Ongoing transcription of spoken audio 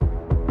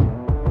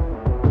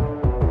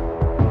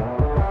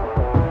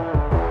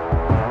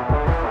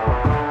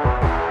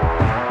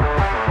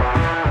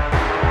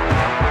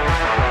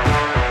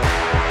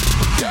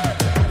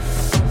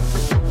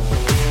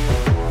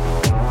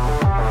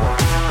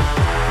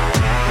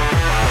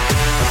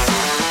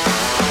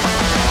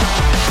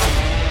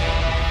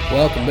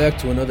welcome back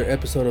to another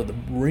episode of the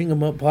Ring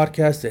 'em Up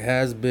podcast. It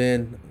has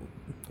been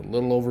a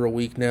little over a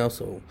week now,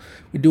 so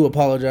we do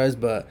apologize,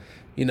 but,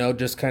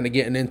 just kind of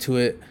getting into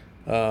it.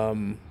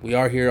 We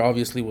are here,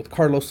 obviously, with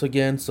Carlos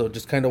again, so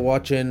just kind of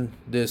watching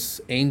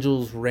this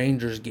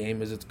Angels-Rangers game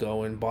as it's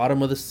going.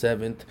 Bottom of the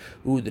 7th.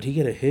 Ooh, did he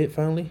get a hit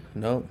finally?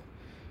 No.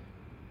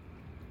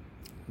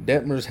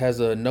 Detmers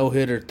has a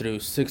no-hitter through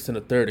 6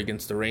 1/3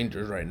 against the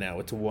Rangers right now.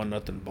 It's a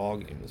 1-0 ball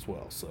game as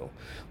well. So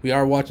we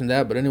are watching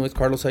that. But anyways,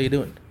 Carlos, how you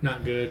doing?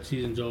 Not good.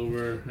 Season's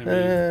over.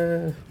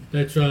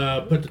 Let's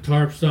put the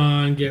tarps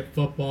on, get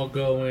football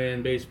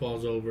going.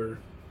 Baseball's over.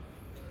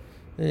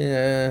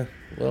 Yeah,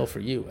 well, for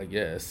you, I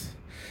guess.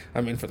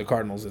 I mean, for the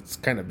Cardinals, it's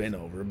kind of been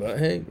over. But,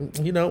 hey,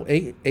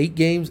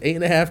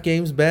 8.5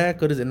 games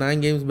back. What is it, 9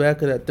 games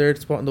back of that third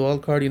spot in the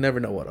wild card? You never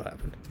know what will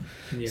happen.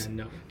 Yeah,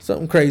 no.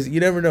 Something crazy. You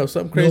never know.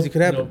 Something crazy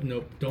could happen.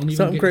 Nope. Don't even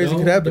Something crazy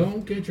could happen.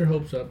 Don't get your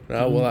hopes up.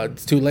 Oh, well,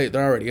 it's too late.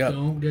 They're already up.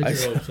 Don't get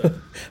your hopes up.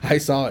 I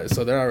saw it,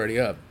 so they're already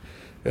up.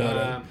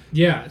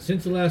 Yeah,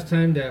 since the last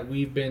time that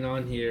we've been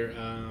on here,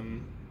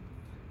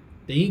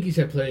 the Yankees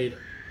have played.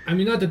 I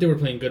mean, not that they were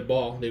playing good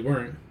ball. They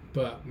weren't.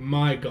 But,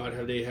 my God,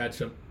 have they had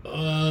some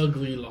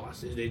ugly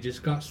losses. They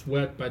just got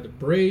swept by the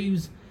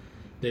Braves.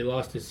 They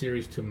lost this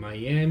series to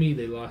Miami.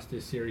 They lost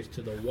this series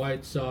to the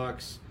White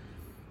Sox.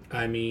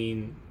 I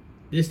mean,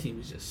 this team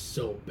is just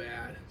so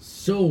bad.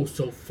 So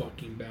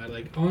fucking bad.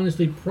 Like,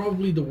 honestly,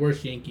 probably the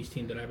worst Yankees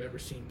team that I've ever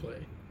seen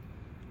play.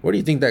 Where do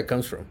you think that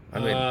comes from?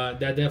 That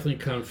definitely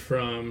comes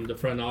from the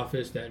front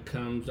office.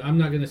 I'm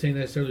not going to say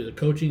necessarily the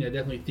coaching. I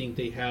definitely think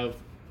they have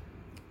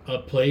a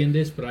play in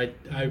this, but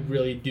I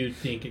really do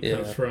think it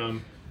comes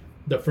from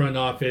the front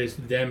office,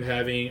 them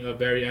having a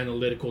very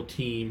analytical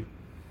team.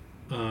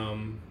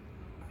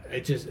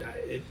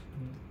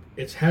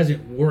 It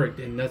hasn't worked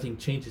and nothing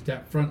changes.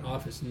 That front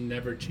office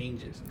never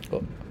changes.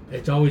 Oh.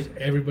 It's always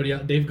everybody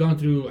else. They've gone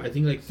through, I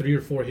think, like 3 or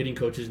 4 hitting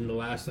coaches in the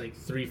last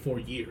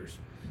 3-4 years.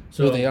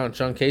 So are they on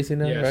Sean Casey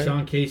now? Yeah, right?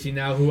 Sean Casey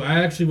now, who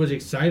I actually was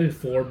excited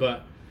for,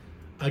 but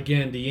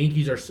again, the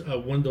Yankees are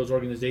one of those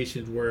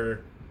organizations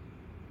where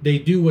they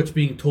do what's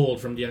being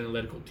told from the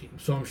analytical team.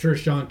 So I'm sure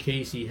Sean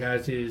Casey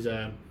has his,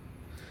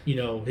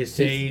 his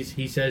says.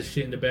 He says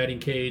shit in the batting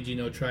cage,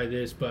 try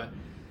this. But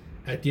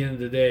at the end of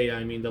the day,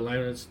 I mean, the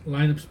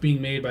lineups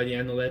being made by the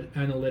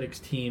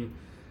analytics team,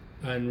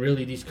 and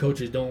really these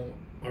coaches don't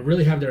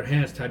really have their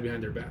hands tied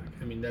behind their back.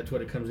 I mean, that's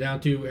what it comes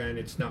down to, and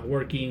it's not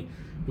working.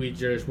 We're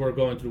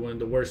going through one of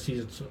the worst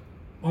seasons,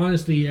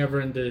 honestly, ever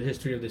in the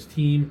history of this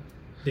team.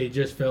 They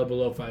just fell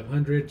below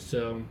 500,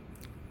 so...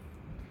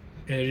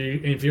 And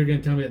if you're going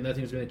to tell me that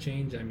nothing's going to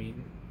change, I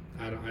mean,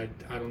 I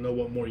don't know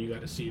what more you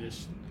got to see that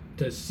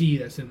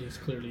something's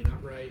clearly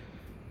not right.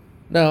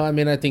 No, I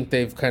mean, I think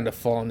they've kind of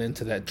fallen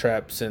into that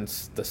trap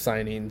since the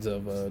signings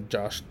of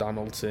Josh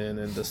Donaldson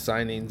and the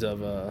signings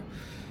of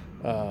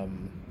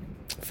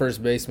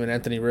first baseman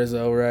Anthony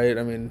Rizzo, right?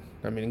 I mean,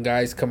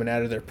 guys coming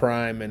out of their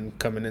prime and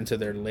coming into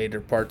their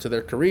later parts of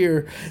their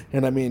career.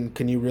 And, I mean,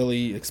 can you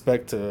really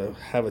expect to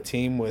have a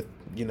team with,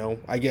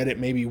 I get it,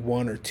 maybe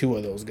 1 or 2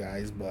 of those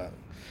guys, but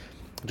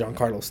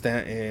Giancarlo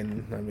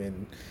Stanton, I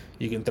mean,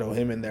 you can throw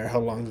him in there. How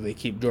long do they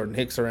keep Jordan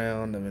Hicks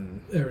around? I mean,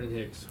 Aaron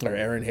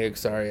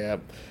Hicks, sorry, yeah.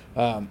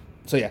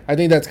 So yeah, I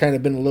think that's kind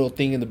of been a little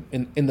thing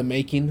in the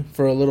making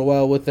for a little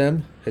while with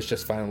them. It's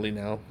just finally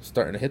now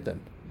starting to hit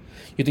them.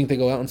 You think they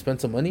go out and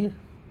spend some money?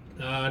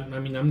 I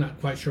mean, I'm not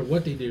quite sure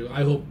what they do.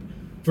 I hope,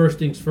 first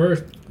things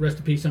first, rest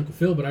in peace, Uncle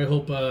Phil. But I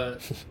hope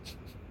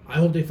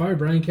they fire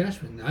Brian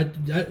Cashman.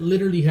 That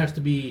literally has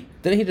to be.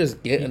 Didn't he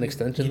just get an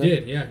extension? He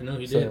did, yeah. No,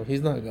 he did. So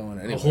he's not going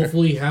anywhere.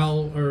 Hopefully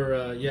Hal,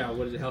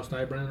 what is it, Hal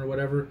Steinbrenner or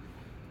whatever.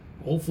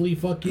 Hopefully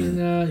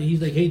fucking,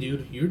 he's like, hey,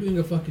 dude, you're doing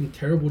a fucking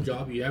terrible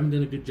job. You haven't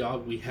done a good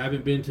job. We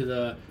haven't been to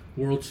the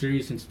World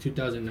Series since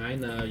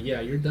 2009.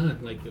 You're done.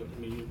 Like, I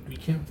mean, we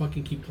can't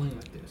fucking keep playing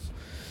like this.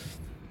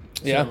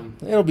 Yeah,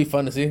 it'll be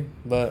fun to see,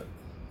 but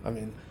I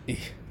mean,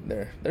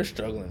 they're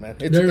struggling, man.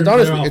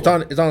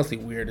 It's honestly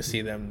weird to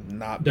see them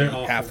not be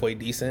halfway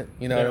decent.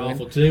 They're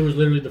awful. Today was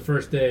literally the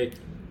first day.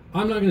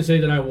 I'm not going to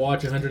say that I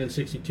watch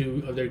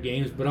 162 of their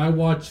games, but I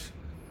watch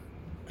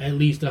at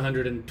least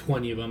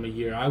 120 of them a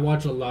year. I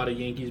watch a lot of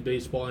Yankees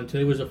baseball, and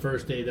today was the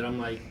first day that I'm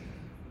like,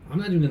 I'm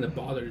not even going to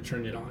bother to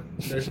turn it on.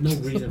 There's no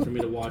reason for me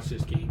to watch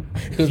this game.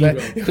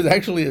 It was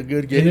actually a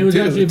good game. And it was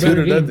actually a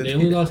better game. They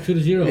only lost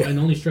 2-0 and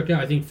only struck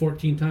out, I think,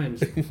 14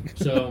 times.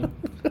 So,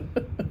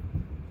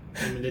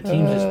 I mean, the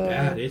team's just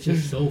bad. It's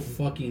just so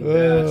fucking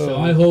bad. So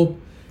I hope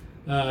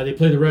they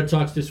play the Red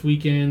Sox this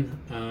weekend.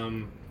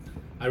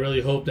 I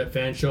really hope that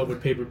fans show up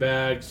with paper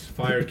bags,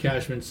 fire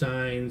Cashman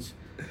signs,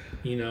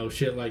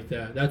 shit like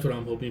that. That's what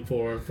I'm hoping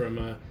for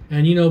from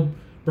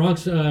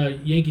Bronx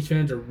Yankees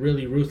fans are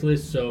really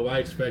ruthless, so I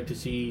expect to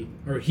see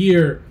or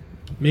hear,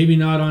 maybe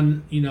not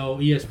on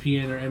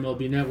ESPN or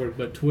MLB Network,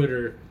 but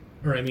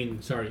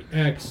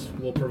X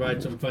will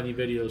provide some funny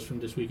videos from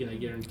this weekend. I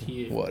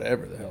guarantee it.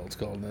 Whatever the hell it's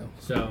called now.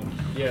 So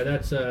yeah,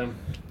 that's Well,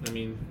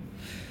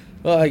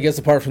 I guess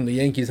apart from the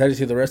Yankees, how do you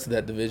see the rest of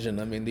that division?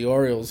 I mean, the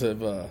Orioles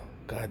have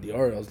God, the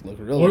Orioles look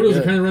really Orioles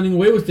good. are kind of running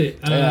away with it.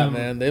 Yeah,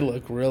 man, they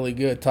look really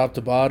good, top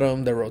to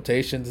bottom. Their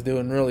rotation's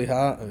doing really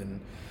hot. I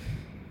mean,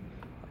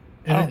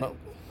 I don't know.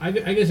 I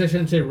guess I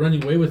shouldn't say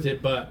running away with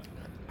it, but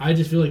I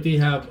just feel like they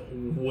have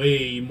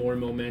way more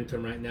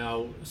momentum right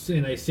now.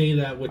 And I say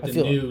that with the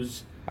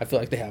news. I feel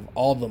like they have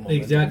all the momentum.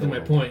 Exactly my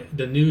point.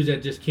 The news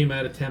that just came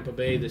out of Tampa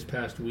Bay this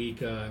past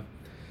week,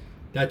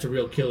 that's a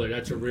real killer.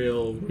 That's a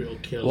real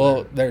killer.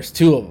 Well, there's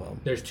two of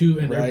them. There's two,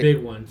 and they're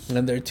big ones.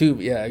 And they're two,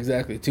 yeah,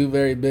 exactly. Two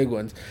very big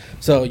ones.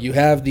 So you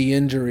have the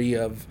injury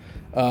of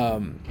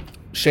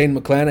Shane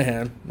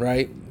McClanahan,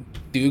 right?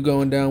 Dude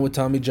going down with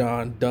Tommy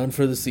John, done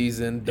for the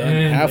season, done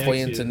and halfway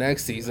into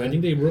next season. I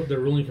think they're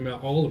ruling him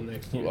out all of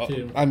next year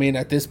too. I mean,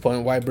 at this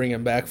point, why bring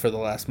him back for the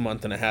last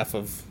month and a half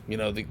of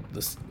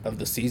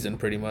the season,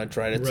 pretty much,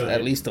 right? It's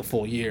at least a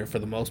full year for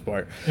the most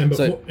part. And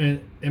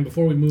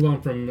before we move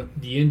on from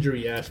the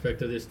injury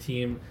aspect of this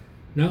team,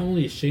 not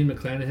only is Shane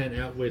McClanahan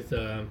out with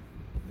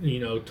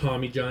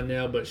Tommy John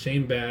now, but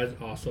Shane Baz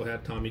also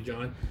had Tommy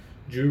John.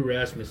 Drew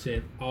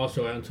Rasmussen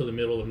also out until the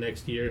middle of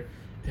next year.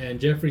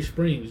 And Jeffrey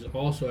Springs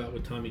also out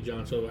with Tommy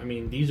John. So I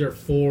mean, these are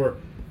four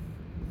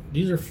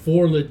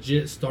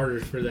legit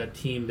starters for that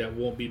team that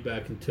won't be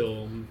back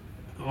until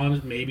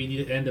maybe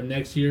the end of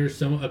next year.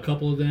 A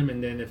couple of them,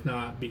 and then if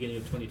not, beginning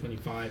of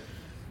 2025.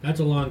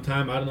 That's a long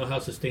time. I don't know how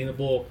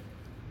sustainable.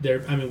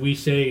 We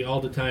say all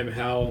the time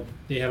how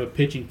they have a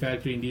pitching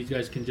factory and these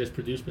guys can just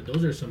produce, but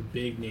those are some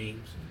big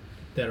names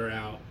that are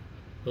out.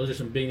 Those are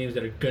some big names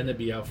that are going to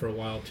be out for a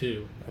while,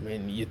 too. I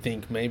mean, you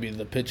think maybe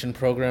the pitching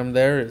program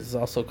there is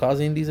also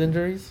causing these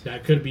injuries?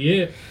 That could be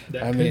it.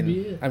 I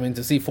mean,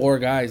 to see four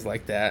guys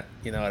like that,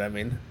 you know what I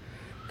mean,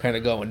 kind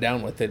of going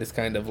down with it is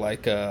kind of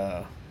like,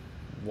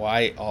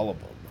 why all of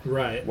them?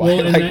 Right.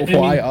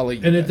 Why all of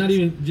you And guys? it's not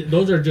even,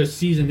 those are just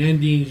season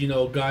endings,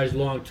 guys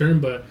long term,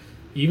 but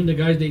even the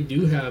guys they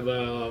do have,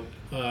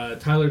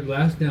 Tyler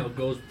Glasnow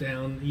goes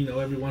down,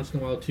 every once in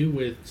a while too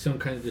with some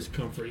kind of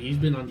discomfort. He's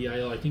been on the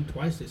IL, I think,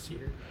 twice this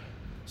year.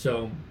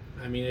 So,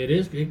 I mean,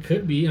 it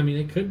could be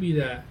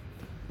that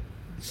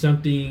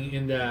something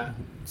in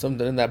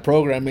that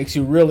program makes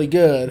you really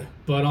good,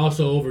 but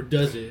also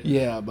overdoes it.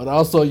 Yeah, but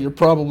also you're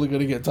probably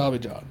going to get Tommy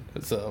John.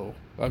 So,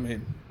 I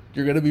mean,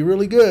 you're going to be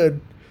really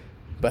good,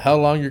 but how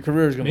long your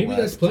career is going to last?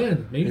 Maybe that's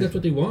planned. Maybe that's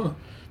what they want.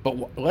 But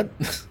what?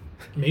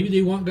 Maybe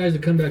they want guys to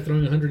come back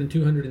throwing 102,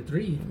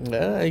 103.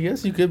 Yeah, I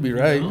guess you could be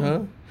right,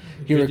 huh?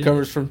 He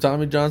recovers from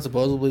Tommy John.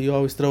 Supposedly, you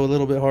always throw a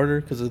little bit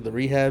harder because of the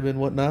rehab and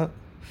whatnot.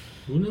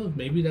 Who knows?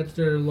 Maybe that's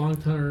their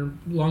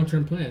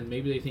long-term plan.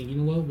 Maybe they think, you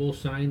know what, we'll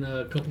sign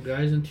a couple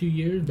guys in 2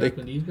 years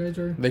when these guys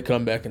are... They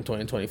come back in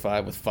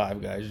 2025 with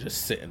 5 guys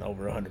just sitting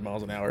over 100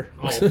 miles an hour.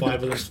 All 5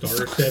 of them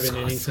starter, 7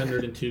 innings,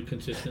 102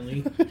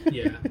 consistently.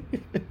 Yeah.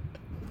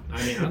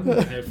 I mean, I don't know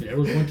if there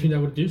was one team that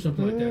would do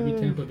something like that, it'd be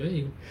Tampa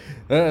Bay.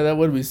 That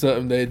would be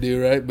something they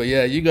do, right? But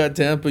yeah, you got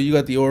Tampa, you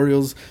got the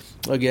Orioles,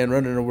 again,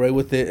 running away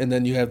with it, and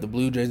then you have the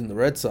Blue Jays and the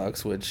Red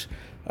Sox, which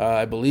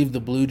I believe the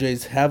Blue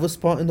Jays have a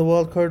spot in the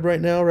wild card right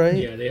now, right?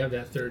 Yeah, they have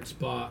that third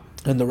spot.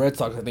 And the Red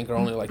Sox, I think, are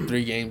only like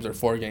 3 games or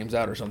 4 games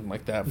out or something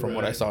like that from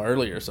what I saw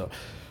earlier. So,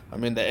 I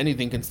mean,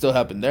 anything can still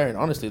happen there. And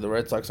honestly, the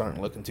Red Sox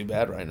aren't looking too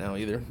bad right now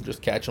either.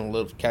 Just catching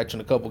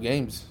a couple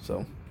games,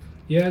 so...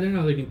 Yeah, they're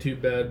not looking too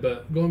bad,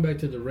 but going back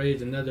to the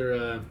Rays,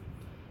 another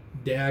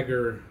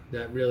dagger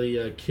that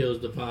really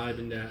kills the vibe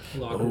in that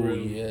locker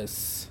room. Oh,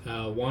 yes.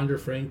 Wander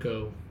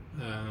Franco.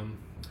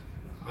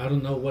 I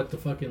don't know what the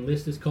fucking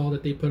list is called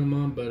that they put him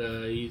on,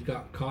 but he's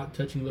got caught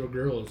touching little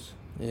girls.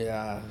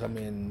 Yeah, I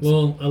mean...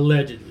 Well,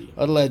 allegedly.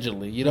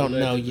 Allegedly. You don't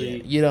know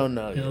yet. You don't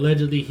know. And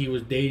allegedly he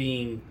was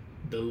dating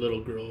the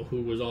little girl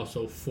who was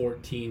also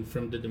 14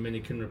 from the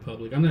Dominican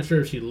Republic. I'm not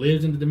sure if she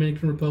lives in the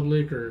Dominican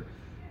Republic or...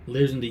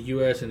 lives in the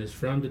U.S. and is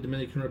from the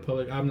Dominican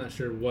Republic. I'm not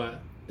sure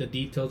what the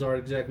details are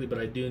exactly, but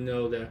I do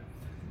know that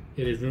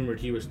it is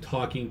rumored he was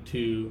talking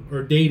to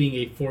or dating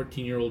a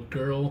 14-year-old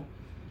girl.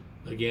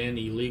 Again,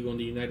 illegal in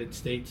the United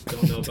States.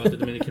 Don't know about the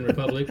Dominican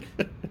Republic.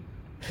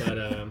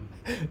 But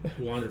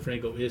Wander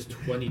Franco is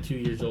 22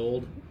 years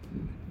old,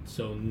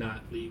 so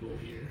not legal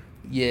here.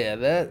 Yeah,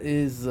 that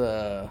is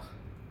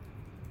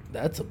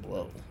that's a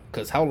blow.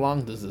 Because how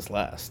long does this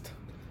last?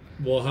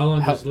 Well, how long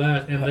does this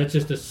last? And let's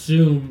just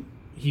assume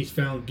he's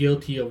found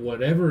guilty of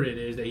whatever it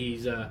is that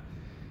he's,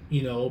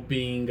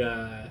 being,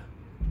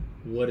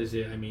 what is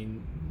it? I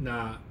mean,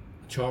 not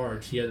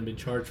charged. He hasn't been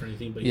charged for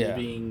anything, but he's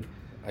being...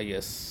 I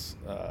guess,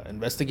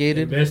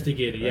 investigated?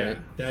 Investigated, right. Yeah,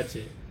 that's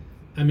it.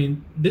 I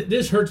mean,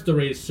 this hurts the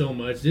Rays so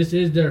much. This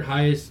is their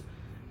highest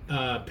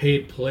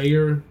paid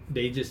player.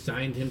 They just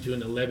signed him to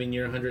an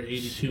 11-year,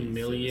 $182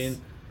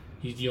 million.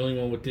 He's the only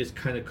one with this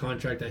kind of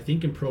contract, I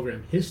think, in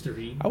program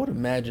history. I would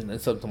imagine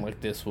that something like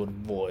this would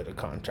void a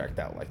contract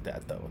out like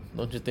that, though.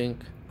 Don't you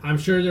think? I'm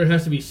sure there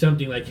has to be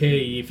something like,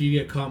 hey, if you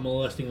get caught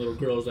molesting little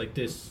girls like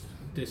this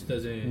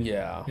doesn't...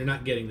 Yeah. You're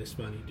not getting this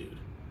money, dude.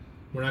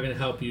 We're not going to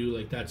help you.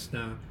 Like, that's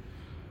not...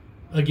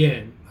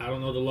 Again, I don't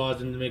know the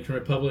laws in the Dominican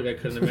Republic. I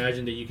couldn't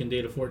imagine that you can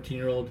date a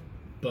 14-year-old.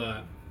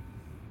 But,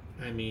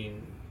 I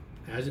mean,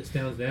 as it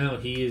stands now,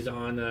 he is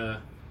on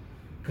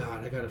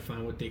God, I gotta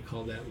find what they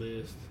call that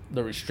list.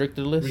 The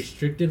restricted list?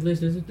 Restricted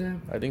list, is it that?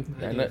 I think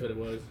that's what it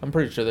was. I'm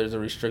pretty sure there's a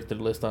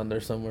restricted list on there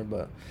somewhere,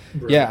 but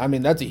Right. yeah, I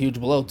mean that's a huge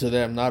blow to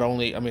them. Not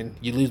only, I mean,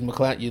 you lose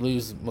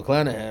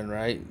McClanahan,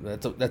 right?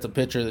 That's a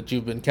pitcher that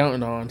you've been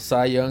counting on,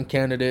 Cy Young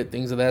candidate,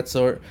 things of that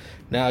sort.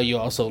 Now you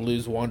also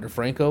lose Wander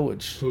Franco,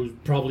 which who's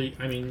probably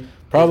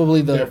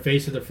the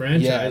face of the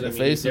franchise. Yeah, the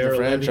face of the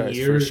franchise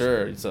for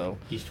sure. So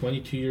he's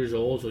 22 years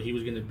old, so he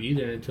was going to be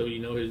there until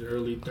his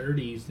early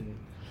 30s, and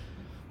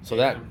so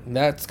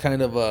that's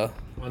kind of a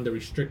on the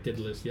restricted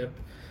list. Yep.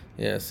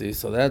 Yeah, see,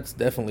 so that's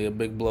definitely a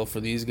big blow for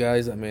these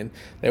guys. I mean,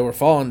 they were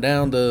falling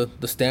down the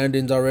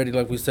standings already,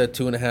 like we said,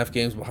 2.5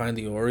 games behind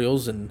the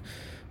Orioles, and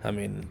I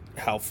mean,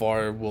 how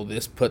far will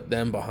this put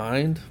them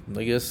behind?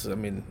 I guess, I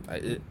mean,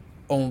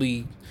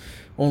 only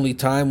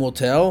time will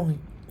tell,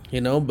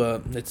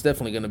 but it's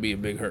definitely going to be a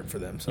big hurt for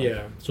them. So.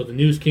 Yeah, so the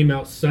news came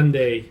out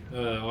Sunday,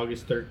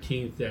 August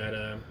 13th,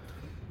 that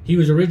he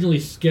was originally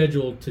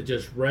scheduled to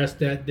just rest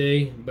that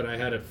day, but I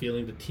had a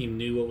feeling the team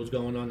knew what was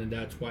going on, and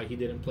that's why he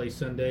didn't play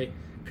Sunday,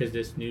 because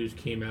this news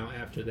came out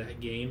after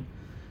that game.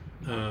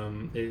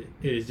 It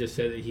is just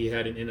said that he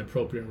had an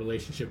inappropriate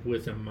relationship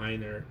with a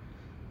minor.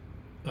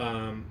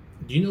 Do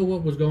you know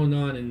what was going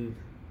on in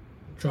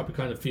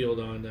Tropicana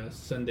Field on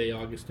Sunday,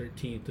 August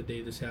 13th, the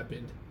day this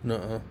happened?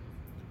 No.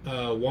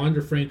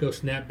 Wander Franco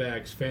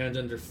snapbacks.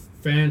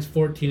 Fans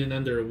 14 and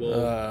under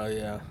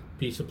will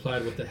be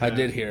supplied with the hat. I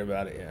did hear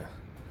about it. Yeah.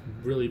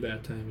 Really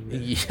bad timing.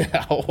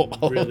 Yeah.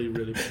 Really,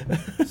 really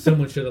bad.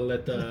 Someone should have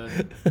let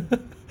the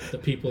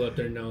people up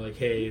there know, like,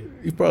 hey,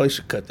 you probably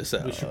should cut this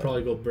out. We should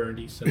probably go burn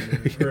these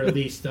somewhere, or at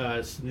least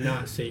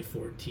not say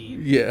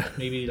 14. Yeah.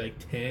 Maybe like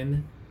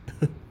 10.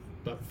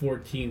 But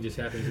 14 just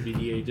happens to be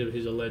the age of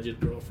his alleged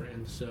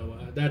girlfriend, so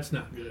that's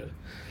not good.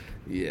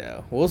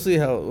 Yeah, we'll see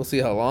how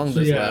long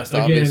this lasts.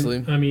 Again,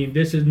 obviously, I mean,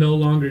 this is no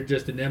longer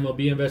just an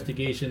MLB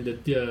investigation. The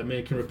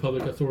Dominican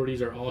Republic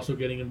authorities are also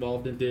getting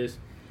involved in this.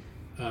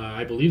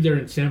 I believe they're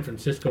in San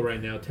Francisco right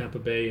now, Tampa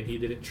Bay, and he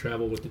didn't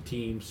travel with the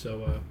team.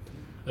 So,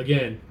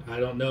 again, I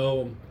don't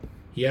know.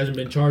 He hasn't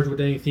been charged with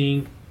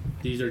anything.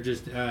 These are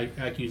just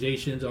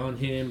accusations on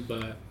him.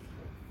 But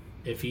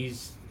if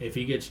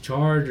he gets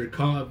charged or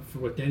caught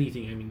with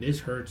anything, I mean,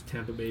 this hurts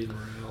Tampa Bay's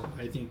morale.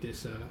 I think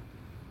this.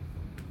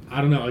 I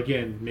don't know.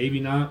 Again,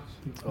 maybe not.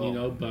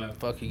 But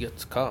fuck, he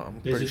gets caught.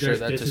 I'm this pretty is sure their,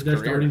 that's this his is their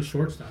career. starting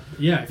shortstop.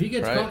 Yeah, if he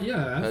gets Right? caught, yeah,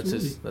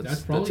 absolutely.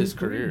 That's probably his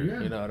career.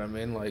 Yeah. You know what I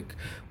mean? Like,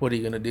 what are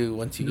you gonna do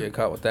once you get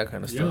caught with that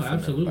kind of stuff? Yeah,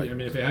 absolutely. I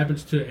mean, if it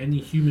happens to any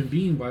human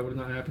being, why would it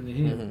not happen to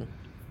him?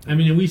 Mm-hmm. I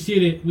mean, and we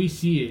see it.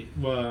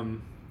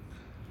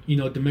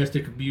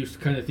 Domestic abuse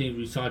kind of things.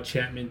 We saw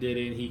Chapman did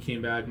it, and he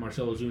came back.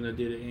 Marcelo Zuna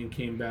did it and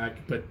came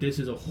back. But this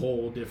is a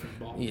whole different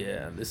ball.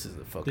 Yeah, this is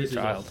a fucking This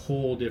child. is a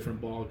whole different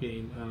ball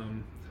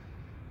game.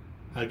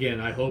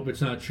 Again, I hope it's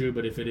not true,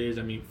 but if it is,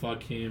 I mean,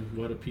 fuck him.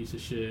 What a piece of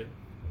shit.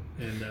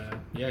 And,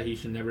 he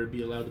should never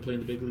be allowed to play in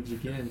the big leagues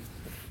again.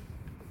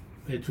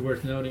 It's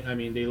worth noting. I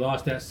mean, they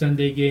lost that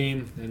Sunday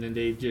game, and then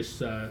they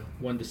just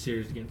won the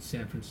series against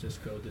San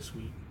Francisco this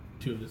week,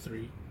 2 of the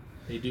 3.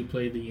 They do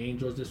play the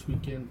Angels this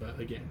weekend, but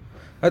again,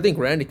 I think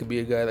Randy could be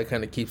a guy that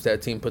kind of keeps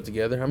that team put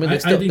together. I mean, I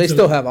think so.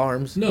 still have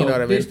arms. No, you know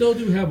what I mean? They still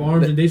do have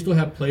arms, and they still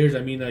have players.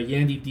 I mean,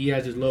 Yandy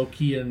Diaz is low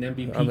key an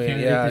MVP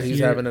candidate. Yeah, this he's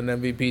year. having an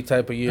MVP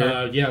type of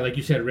year. Like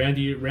you said,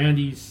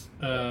 Randy's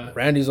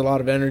a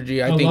lot of energy.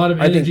 A lot of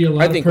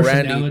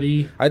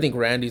personality. I think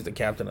Randy's the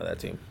captain of that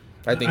team.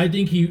 I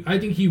think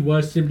he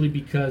was simply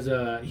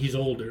because he's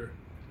older,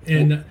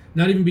 and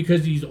not even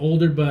because he's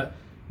older, but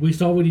we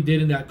saw what he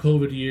did in that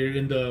COVID year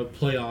in the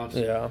playoffs.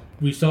 Yeah,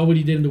 we saw what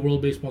he did in the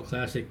World Baseball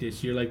Classic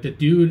this year. Like, the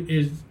dude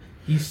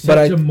he's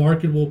such a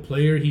marketable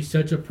player. He's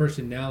such a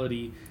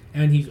personality,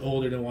 and he's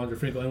older than Wander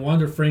Franco. And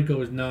Wander Franco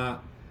is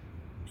not.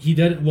 He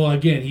doesn't. Well,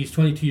 again, he's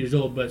 22 years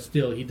old, but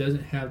still, he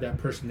doesn't have that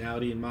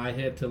personality in my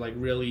head to like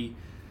really,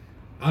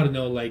 I don't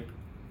know, like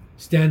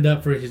stand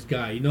up for his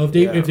guy.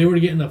 If they were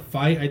to get in a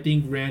fight, I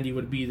think Randy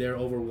would be there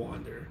over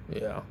Wander.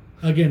 Yeah.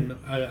 Again,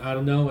 I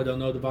don't know. I don't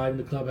know the vibe in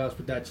the clubhouse,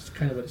 but that's just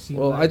kind of what it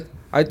seems like.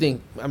 I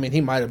think, I mean, he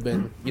might have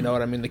been,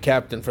 the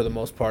captain for the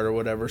most part or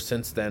whatever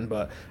since then,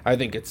 but I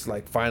think it's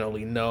like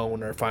finally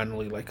known or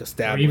finally like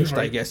established,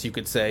 I guess you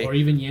could say. Or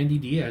even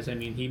Yandy Diaz. I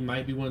mean, he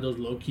might be one of those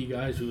low-key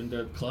guys who in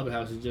the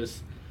clubhouse is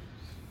just,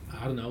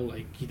 I don't know,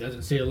 like he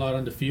doesn't say a lot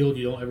on the field.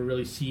 You don't ever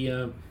really see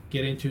him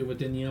get into it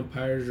within the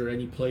umpires or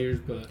any players,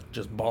 but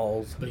just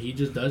balls. But he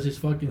just does his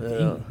fucking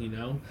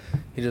thing,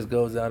 He just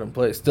goes out and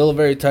plays. Still a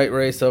very tight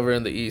race over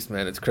in the East,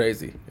 man. It's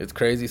crazy. It's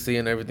crazy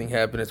seeing everything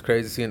happen. It's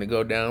crazy seeing it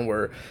go down.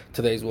 Where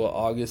today's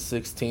August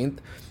 16th.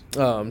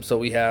 So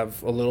we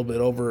have a little bit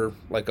over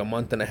like a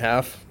month and a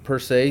half per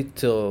se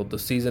till the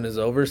season is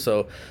over.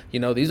 So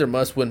these are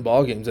must-win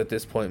ball games at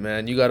this point,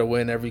 man. You got to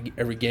win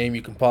every game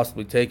you can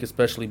possibly take,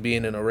 especially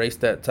being in a race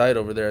that tight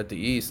over there at the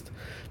East.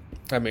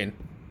 I mean,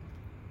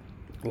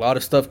 a lot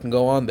of stuff can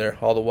go on there,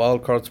 all the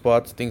wild card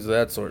spots, things of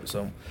that sort.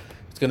 So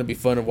it's going to be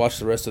fun to watch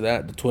the rest of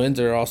that. The Twins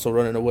are also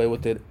running away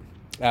with it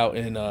out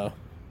in the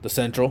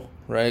Central,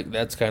 right?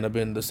 That's kind of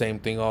been the same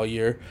thing all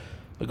year.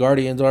 The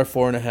Guardians are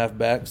 4.5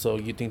 back, so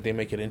you think they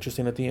make it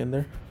interesting at the end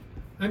there?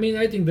 I mean,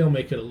 I think they'll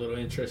make it a little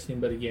interesting,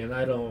 but again,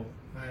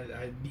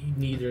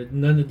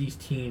 none of these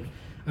teams.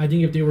 I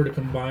think if they were to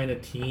combine a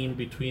team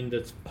between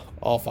the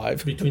All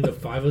 5. between the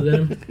 5 of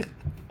them,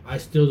 I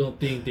still don't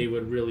think they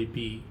would really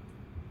beat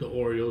the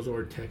Orioles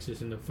or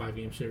Texas in the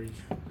 5-game series.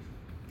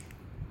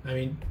 I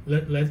mean,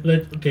 let's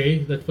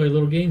play a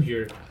little game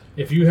here.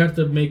 If you have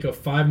to make a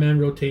 5-man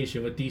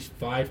rotation with these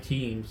 5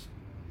 teams,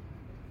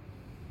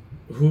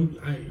 who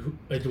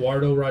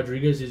Eduardo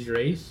Rodriguez is your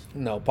ace?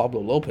 No, Pablo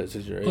Lopez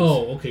is your ace.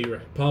 Oh, okay, you're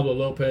right. Pablo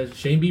Lopez,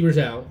 Shane Bieber's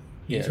out.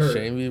 He's hurt.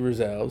 Shane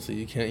Bieber's out, so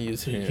you can't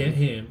use him.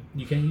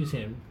 You can't use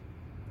him.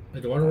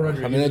 Eduardo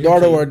Rodriguez. I mean,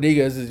 Eduardo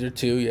Rodriguez is your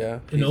 2, yeah.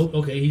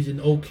 He's an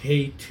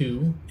okay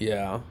 2.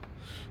 Yeah.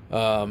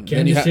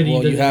 Kansas City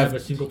doesn't have a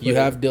single player. You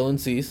have Dylan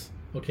Cease.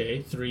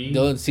 Okay, 3.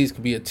 Dylan Cease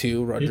could be a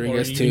 2.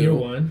 Rodriguez or 2. Your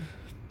 1.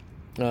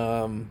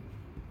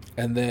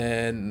 And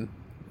then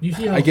you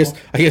see how I guess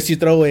you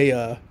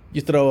throw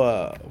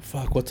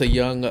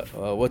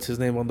what's his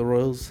name on the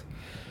Royals?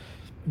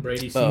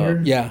 Brady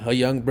Singer. A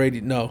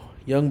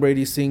young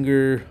Brady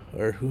Singer,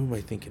 or who am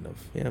I thinking of?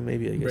 Yeah,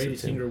 maybe I guess Brady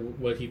Singer.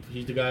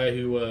 He's the guy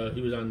who he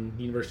was on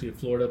University of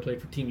Florida,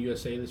 played for Team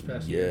USA this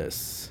past year.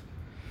 Yes,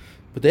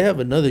 but they have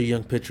another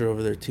young pitcher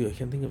over there too. I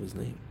can't think of his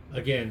name.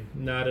 Again,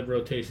 not a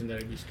rotation that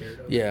I'd be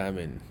scared of. Yeah, I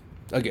mean,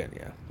 again,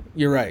 yeah,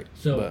 you're right.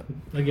 So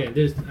again,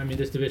 this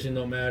division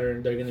don't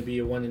matter. They're going to be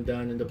a one and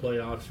done in the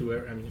playoffs.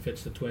 If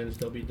it's the Twins,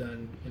 they'll be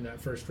done in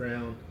that first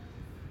round.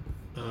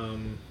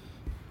 And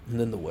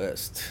then the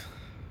West.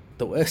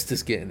 The West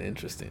is getting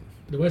interesting.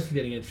 The West is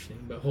getting interesting,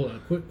 but hold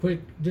on,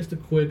 quick.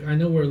 I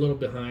know we're a little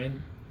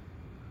behind,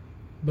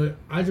 but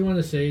I just want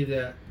to say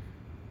that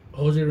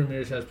Jose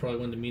Ramirez has probably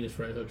one of the meanest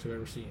right hooks I've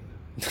ever seen.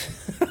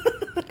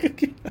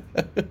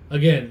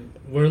 Again,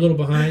 we're a little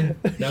behind.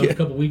 That was a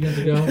couple weekends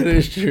ago. That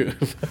is true.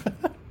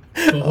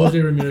 But Jose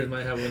Ramirez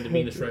might have one of the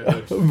meanest right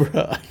hooks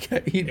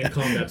in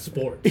combat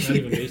sports, not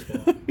even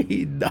baseball.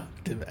 He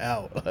knocked him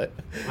out.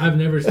 I've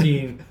never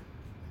seen.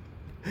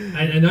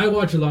 And I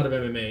watch a lot of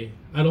MMA.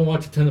 I don't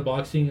watch a ton of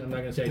boxing. I'm not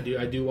gonna say I do.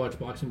 I do watch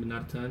boxing, but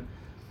not a ton.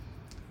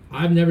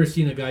 I've never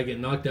seen a guy get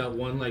knocked out,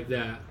 1 like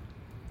that,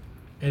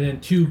 and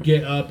then 2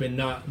 get up and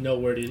not know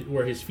where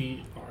his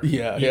feet are.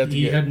 Yeah,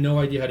 he had no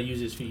idea how to use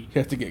his feet. He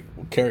had to get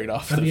carried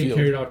off the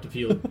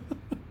field.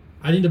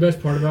 I think the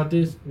best part about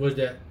this was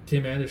that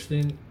Tim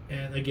Anderson,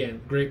 and again,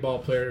 great ball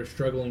player,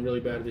 struggling really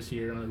bad this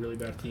year on a really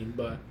bad team,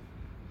 but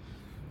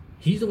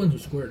he's the one who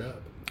squared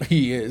up.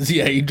 He is.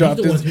 Yeah, he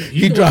dropped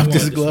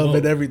his glove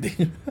and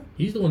everything.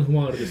 He's the one who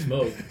wanted to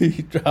smoke.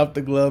 He dropped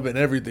the glove and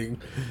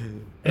everything.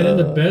 And then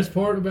the best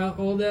part about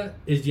all that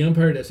is the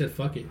umpire that said,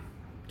 "Fuck it."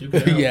 Duke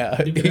it out.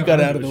 Yeah, he got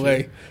out of the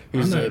way. I'm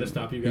not going to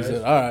stop you guys. He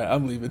said, "All right,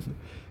 I'm leaving."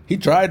 He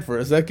tried for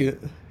a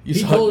second.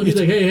 He told him, he's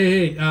like,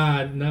 hey,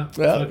 no,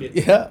 fuck it.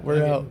 Yeah,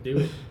 we're out. Do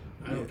it.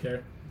 I don't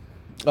care.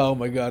 Oh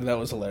my god, that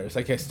was hilarious!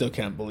 I still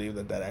can't believe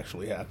that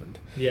actually happened.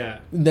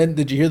 Yeah. And then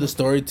did you hear the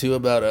story too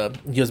about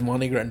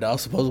Yasmani Grandal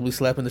supposedly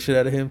slapping the shit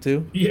out of him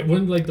too? Yeah,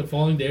 wasn't like the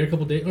following day or a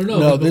couple days? Or no?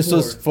 No, this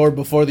was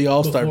before the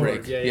All-Star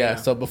break. Yeah.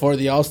 So before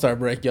the All-Star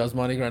break,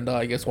 Yasmani Grandal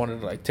I guess wanted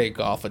to take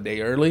off a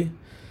day early,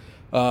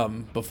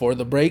 before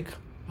the break.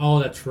 Oh,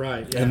 that's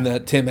right. Yeah. And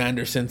that Tim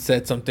Anderson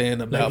said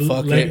something about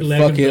let him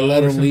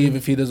let him leave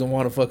if he doesn't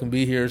want to fucking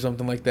be here or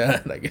something like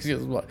that. And I guess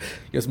Yasmani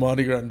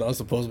Grandal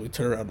supposedly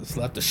turned around and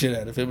slapped the shit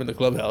out of him in the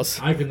clubhouse.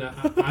 I would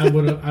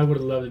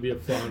have loved to be a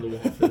fly on the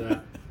wall for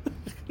that.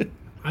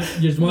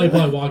 Yasmani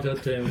probably walked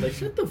up to him like,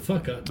 "Shut the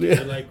fuck up, dude.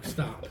 Yeah. Like,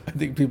 stop." I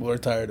think people are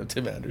tired of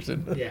Tim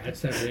Anderson. Yeah,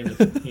 it's time for him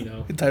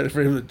to, tired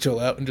for him to chill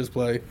out and just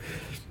play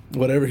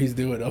whatever he's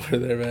doing over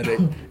there,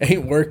 man. It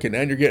ain't working,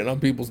 and you're getting on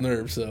people's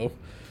nerves, so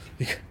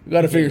you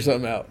got to figure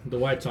something out. The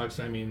White Sox,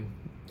 I mean,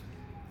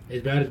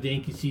 as bad as the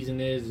Yankee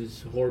season is,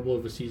 as horrible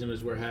of a season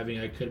as we're having,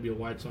 I could be a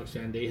White Sox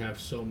fan. They have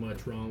so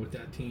much wrong with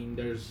that team.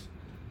 There's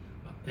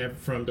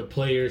from the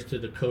players to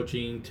the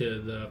coaching to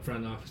the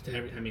front office to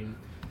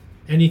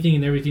anything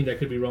and everything that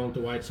could be wrong with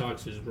the White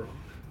Sox is wrong.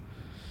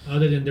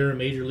 Other than they're a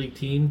major league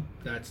team,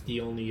 that's the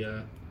only.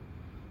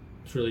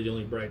 It's really the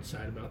only bright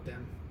side about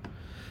them.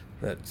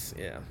 That's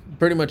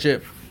pretty much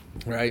it,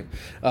 right?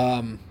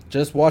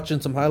 Just watching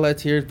some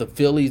highlights here. The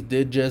Phillies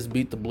did just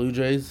beat the Blue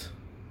Jays.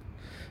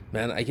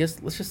 Man, I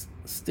guess let's just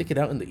stick it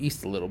out in the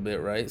East a little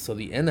bit, right? So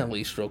the NL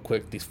East real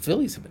quick. These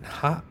Phillies have been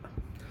hot.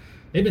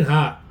 They've been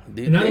hot.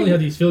 And not only have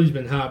these Phillies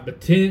been hot,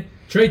 but Trey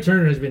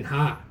Turner has been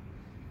hot.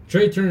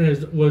 Trey Turner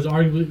was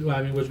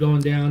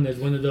going down as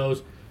one of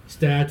those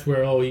stats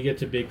where, he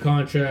gets a big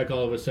contract,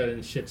 all of a sudden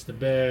shits the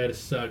bed,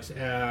 sucks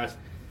ass.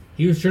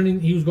 He was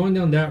going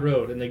down that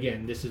road, and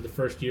again, this is the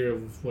first year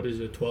of, what is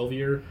it,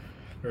 12-year?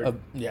 I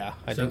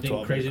think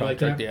something crazy like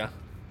that. Yeah.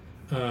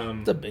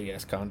 It's a big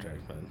ass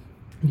contract, man.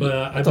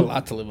 But that's a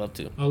lot to live up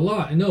to. A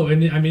lot, no,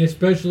 and I mean,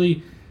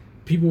 especially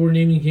people were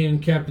naming him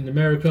Captain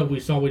America. We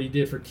saw what he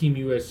did for Team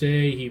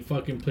USA. He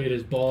fucking played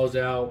his balls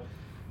out.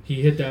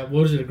 He hit that,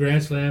 a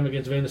grand slam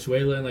against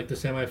Venezuela in like the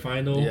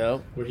semifinal.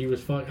 Yep. Where he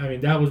was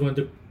that was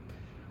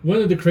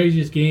one of the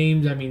craziest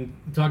games. I mean,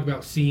 talk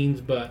about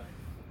scenes, but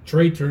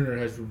Trey Turner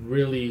has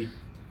really,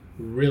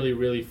 really,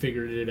 really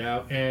figured it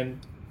out. And,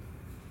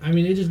 I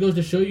mean, it just goes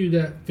to show you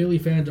that Philly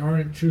fans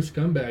aren't true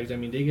scumbags. I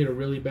mean, they get a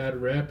really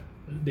bad rep.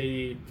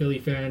 Philly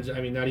fans,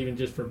 I mean, not even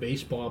just for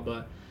baseball,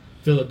 but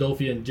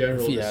Philadelphia in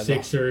general, the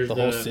Sixers, the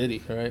whole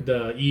city, right?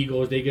 The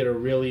Eagles, they get a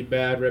really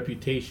bad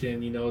reputation,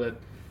 that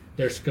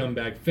they're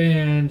scumbag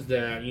fans,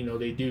 that,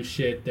 they do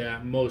shit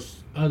that most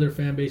other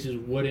fan bases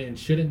wouldn't and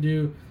shouldn't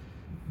do.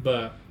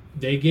 But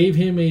they gave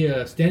him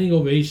a standing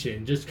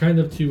ovation, just kind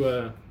of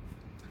to,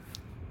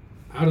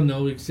 I don't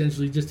know,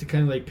 essentially just to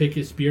kind of like pick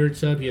his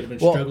spirits up. He had been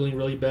struggling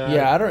really bad.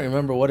 Yeah, I don't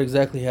remember what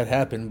exactly had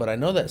happened, but I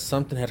know that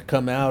something had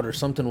come out or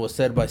something was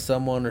said by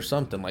someone or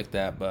something like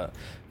that. But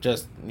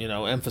just,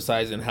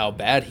 emphasizing how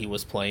bad he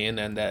was playing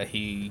and that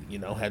he,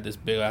 had this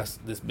big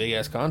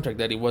ass contract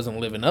that he wasn't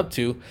living up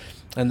to.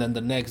 And then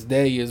the next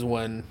day is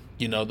when,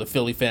 the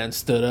Philly fans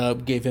stood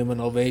up, gave him an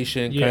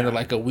ovation, kind of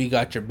like a "we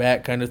got your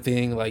back" kind of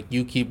thing, like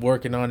you keep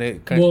working on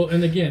it.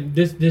 And again,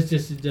 this just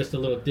is just a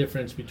little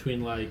difference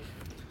between like.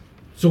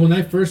 So when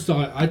I first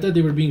saw it, I thought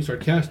they were being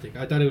sarcastic.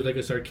 I thought it was like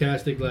a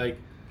sarcastic, like,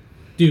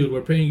 dude,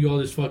 we're paying you all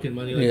this fucking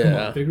money. Like, come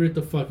on, figure it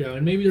the fuck out.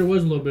 And maybe there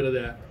was a little bit of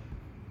that.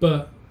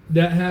 But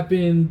that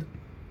happened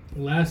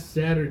last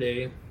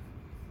Saturday.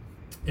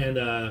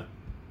 And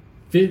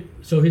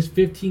so his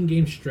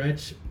 15-game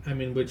stretch, I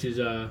mean, which is,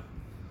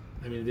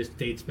 this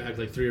dates back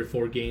like 3 or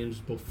 4 games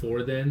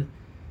before then.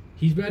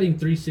 He's batting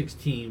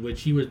 .316,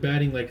 which he was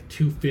batting like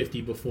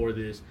 .250 before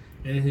this.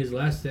 And in his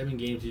last 7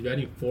 games, he's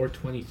batting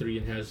 .423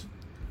 and has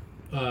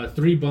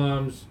 3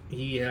 bombs.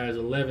 He has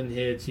 11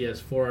 hits. He has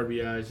 4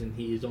 RBIs, and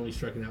he's only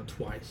striking out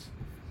twice.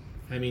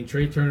 I mean,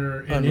 Trey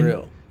Turner. And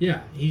unreal.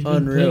 He's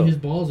been playing his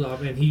balls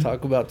off, and he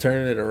talk about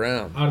turning it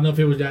around. I don't know if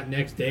it was that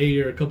next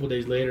day or a couple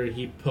days later.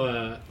 He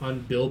put on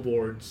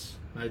billboards.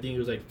 I think it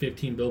was like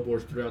 15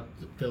 billboards throughout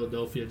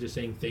Philadelphia, just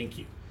saying thank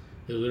you.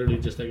 It was literally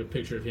just like a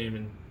picture of him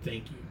and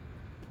thank you.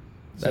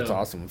 That's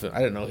awesome. I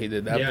didn't know he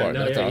did that part.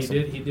 That's awesome.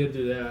 He did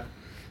do that.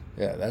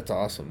 Yeah, that's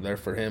awesome there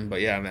for him.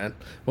 But yeah, man,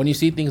 when you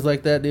see things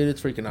like that, dude,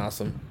 it's freaking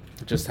awesome.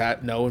 Just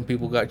knowing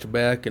people got your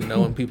back and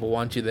knowing people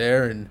want you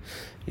there, and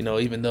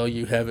even though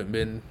you haven't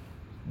been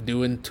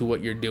doing to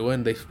what you're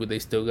doing, they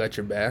still got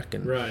your back.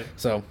 And right.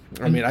 So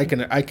I mean,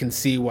 I can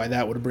see why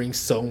that would bring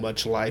so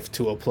much life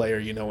to a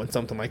player. When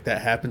something like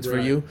that happens for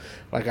you,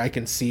 like I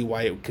can see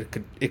why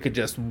it could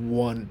just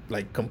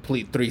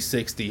complete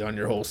 360 on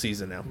your whole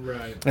season now.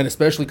 Right. And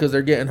especially because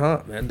they're getting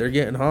hot, man. They're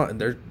getting hot, and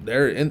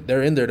they're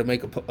in there to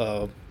make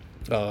a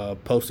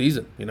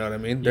postseason. You know what I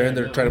mean? They're in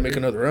there to try to make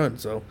another run.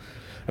 So,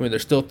 I mean, they're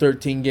still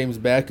 13 games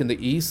back in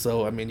the East.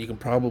 So, I mean, you can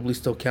probably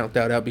still count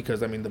that out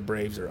because, I mean, the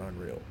Braves are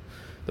unreal.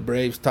 The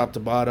Braves, top to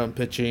bottom,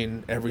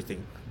 pitching,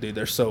 everything. Dude,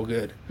 they're so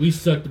good. We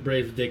suck the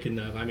Braves dick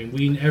enough. I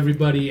mean,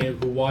 everybody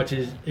who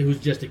watches, who's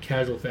just a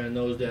casual fan,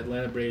 knows that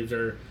Atlanta Braves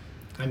are,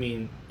 I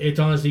mean, it's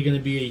honestly going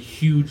to be a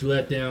huge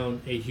letdown,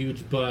 a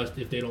huge bust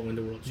if they don't win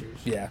the World Series.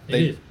 Yeah. It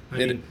is. I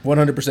mean,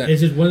 100%.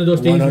 It's just one of those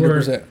things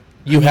 100%. Where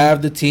you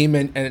have the team,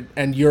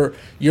 and your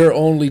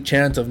only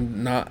chance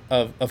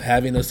of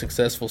having a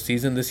successful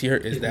season this year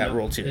is that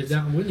World Series. Is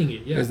that winning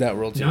it? Yeah. Is that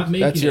World Series? Not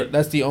making it.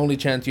 That's the only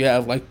chance you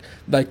have. Like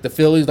the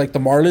Phillies, like the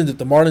Marlins. If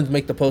the Marlins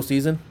make the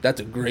postseason,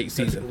 that's a great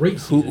season. That's a great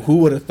season. Who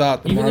would have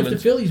thought the Even Marlins? Even if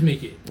the Phillies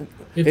make it,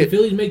 the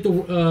Phillies make the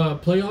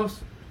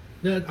playoffs,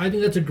 I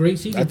think that's a great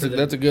season.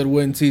 That's a good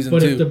win season but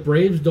too. But if the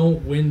Braves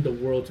don't win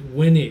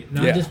win it,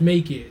 not just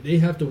make it, they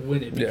have to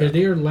win it because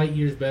they are light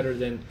years better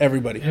than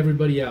everybody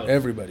else.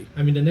 Everybody.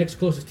 I mean, the next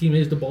closest team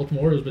is the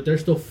Baltimore Orioles, but they're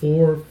still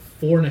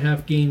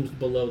 4.5 games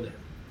below them.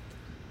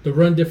 The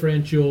run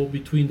differential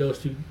between those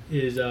two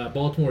is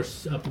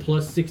Baltimore's a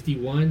plus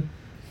 61,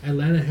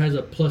 Atlanta has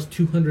a plus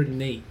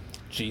 208.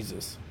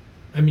 Jesus.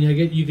 I mean, I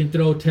get you can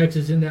throw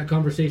Texas in that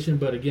conversation,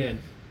 but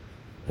again,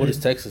 what is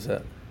Texas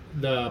at?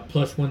 The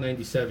plus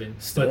 197,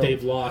 but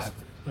they've lost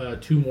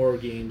 2 more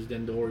games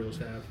than the Orioles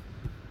have,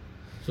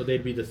 so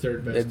they'd be the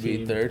third best team. They'd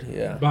be third,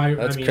 yeah.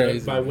 That's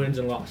crazy. By wins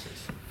and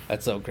losses.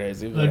 That's so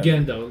crazy.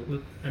 Again,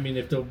 though, I mean,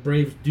 if the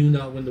Braves do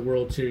not win the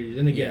World Series,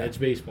 and again, it's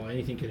baseball,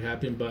 anything could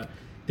happen, but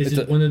this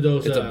is one of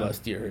those. It's a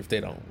bust year if they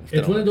don't.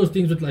 It's one of those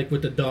things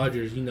with the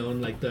Dodgers,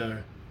 and like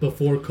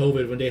before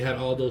COVID when they had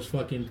all those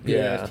fucking good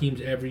ass teams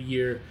every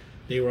year,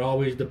 they were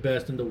always the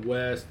best in the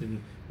West,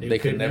 and they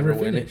could never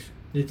finish.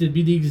 It'd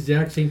be the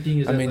exact same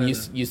thing as Atlanta. I mean,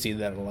 you see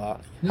that a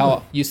lot.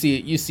 How you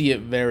see it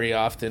very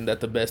often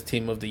that the best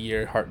team of the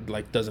year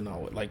doesn't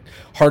always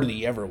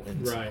hardly ever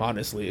wins. Right.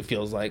 Honestly, it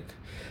feels like.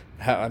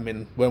 I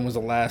mean, when was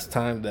the last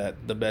time that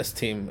the best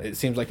team? It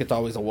seems like it's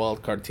always a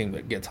wild card team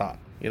that gets hot.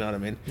 You know what I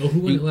mean? Well, who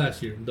won it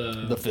last year?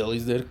 The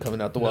Phillies did coming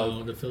out the wild.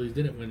 No, the Phillies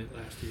didn't win it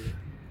last year.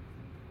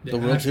 The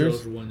World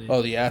Series won it.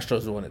 Oh, the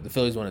Astros won it. The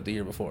Phillies won it the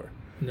year before.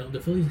 No, the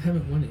Phillies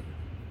haven't won it.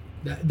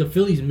 The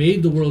Phillies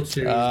made the World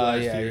Series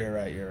last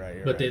year. You're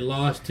right. But they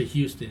lost to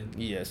Houston.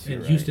 Yes,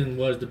 and Houston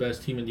was the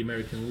best team in the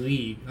American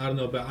League.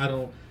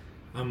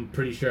 I'm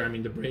pretty sure. I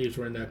mean, the Braves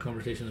were in that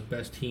conversation of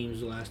best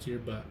teams last year,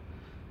 but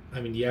I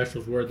mean, the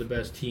Astros were the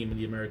best team in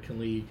the American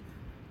League.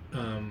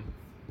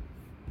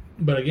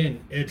 But again,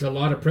 it's a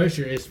lot of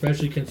pressure,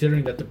 especially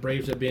considering that the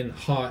Braves have been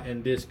hot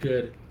and this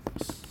good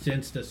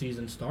since the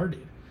season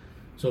started.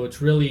 So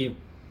it's really,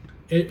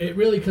 it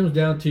really comes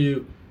down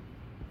to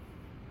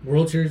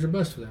World Series or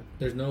bust for them.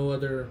 There's no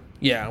other.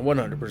 Yeah,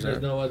 100%.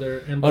 There's no other.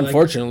 And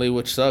Unfortunately,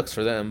 which sucks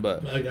for them,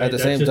 but at the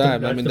same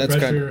time, I mean, that's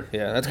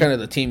kind of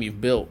the team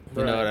you've built.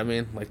 You know what I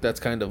mean? Like, that's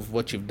kind of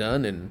what you've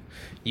done, and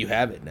you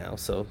have it now.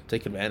 So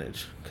take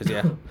advantage,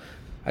 because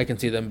I can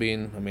see them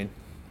being. I mean,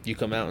 you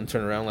come out and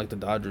turn around like the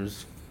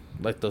Dodgers,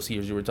 like those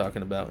years you were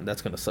talking about, and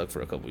that's gonna suck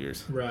for a couple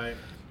years. Right.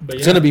 But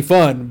it's gonna be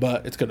fun,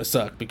 but it's gonna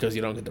suck because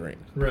you don't get the ring.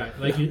 Right.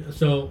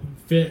 So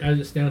as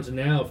it stands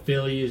now,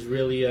 Philly is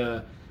really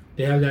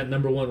they have that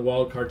number one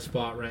wild card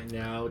spot right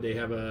now. They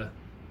have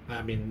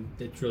I mean,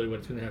 it's really what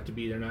it's going to have to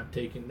be. They're not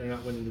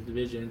winning the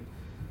division.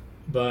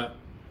 But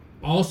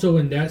also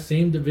in that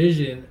same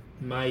division,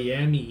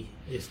 Miami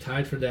is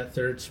tied for that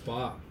third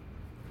spot.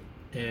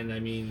 And I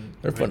mean,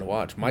 they're fun to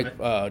watch.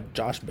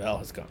 Josh Bell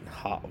has gotten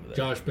hot over there.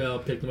 Josh Bell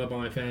picked him up on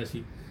my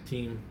fantasy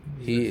team.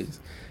 He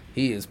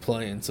is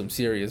playing some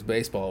serious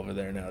baseball over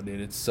there now, dude.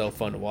 It's so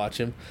fun to watch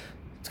him.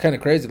 It's kind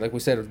of crazy. Like we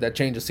said, that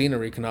change of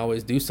scenery can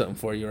always do something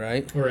for you,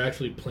 right? Or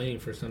actually playing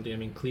for something. I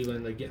mean,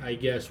 Cleveland, I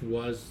guess,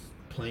 was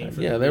playing for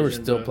the division. Yeah, they were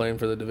still playing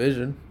for the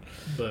division.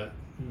 But,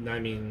 I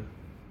mean,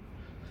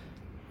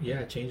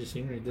 yeah, change of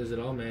scenery does it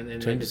all, man.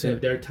 And like I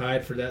said, they're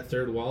tied for that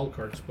third wild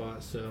card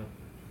spot, so.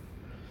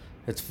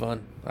 It's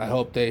fun. I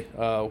hope they,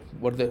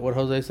 what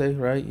Jose say,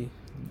 right?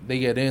 They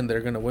get in,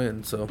 they're gonna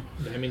win. So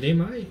I mean, they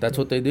might. That's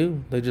what they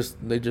do. They just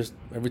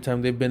every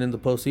time they've been in the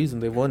postseason,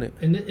 they've won it.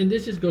 And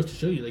this just goes to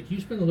show you, like, you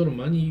spend a little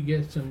money, you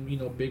get some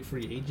big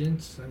free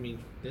agents. I mean,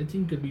 that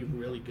team could be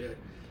really good.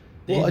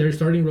 They're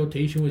starting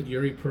rotation with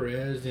Yuri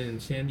Perez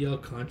and Sandy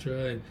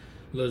Alcantara and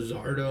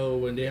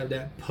Luzardo, and they have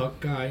that Puck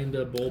guy in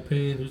the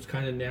bullpen who's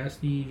kind of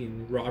nasty,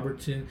 and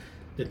Robertson.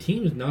 The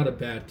team is not a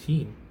bad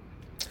team.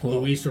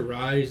 Luis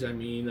Arraez, I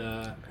mean,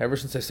 ever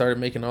since they started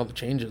making all the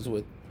changes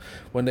with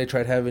when they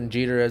tried having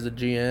Jeter as a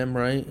GM,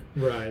 right?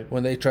 Right.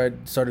 When they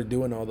started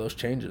doing all those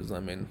changes, I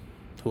mean,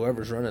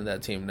 whoever's running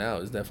that team now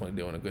is definitely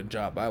doing a good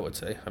job, I would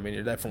say. I mean,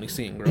 you're definitely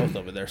seeing growth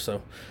over there.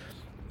 So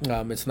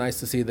it's nice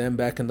to see them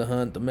back in the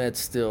hunt. The Mets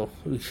still,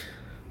 we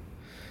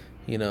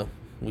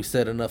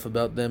said enough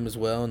about them as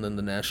well. And then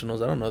the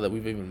Nationals. I don't know that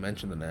we've even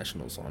mentioned the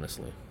Nationals,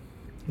 honestly.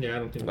 Yeah, I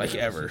don't think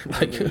ever.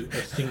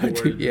 A single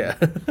word. Yeah.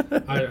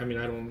 I mean,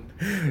 I don't.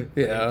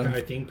 Yeah.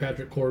 I think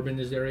Patrick Corbin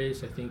is their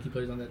ace. I think he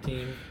plays on that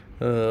team.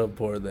 Oh,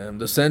 poor them.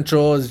 The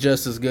Central is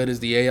just as good as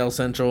the AL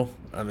Central.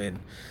 I mean,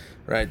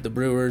 right, the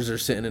Brewers are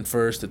sitting in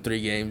first at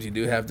 3 games. You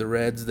do have the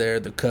Reds there,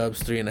 the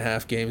Cubs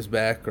 3.5 games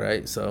back,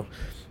 right? So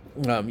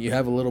you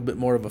have a little bit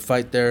more of a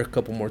fight there, a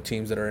couple more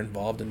teams that are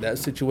involved in that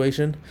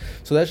situation.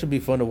 So that should be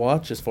fun to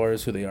watch as far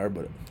as who they are.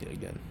 But,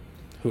 again,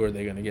 who are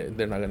they going to get?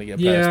 They're not going to get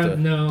past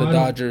the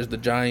Dodgers, the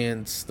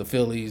Giants, the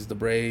Phillies, the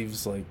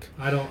Braves.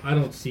 I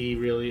don't see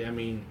really. I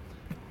mean,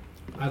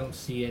 I don't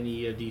see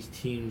any of these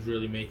teams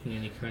really making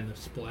any kind of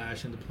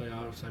splash in the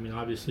playoffs. I mean,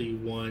 obviously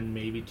 1,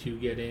 maybe 2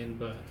 get in,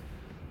 but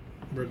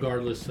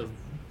regardless of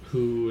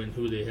who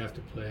they have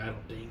to play, I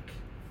don't think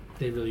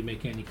they really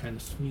make any kind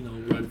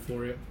of run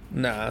for it.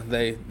 Nah,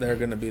 they're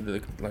going to be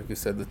like you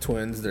said, the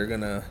Twins. They're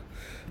going to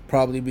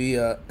probably be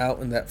out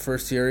in that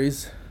first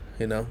series.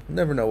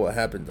 Never know what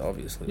happens,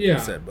 obviously. Yeah,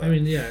 like I said, but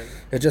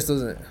it just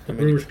doesn't. The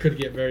Brewers could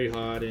get very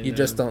hot. And, you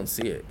just don't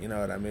see it. You know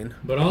what I mean?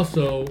 But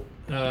also,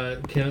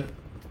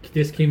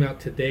 this came out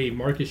today.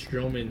 Marcus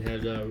Stroman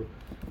has a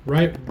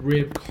right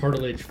rib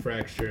cartilage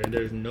fracture, and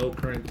there's no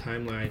current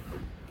timeline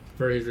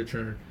for his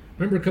return.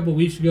 Remember a couple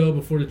weeks ago,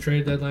 before the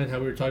trade deadline, how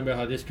we were talking about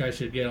how this guy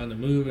should get on the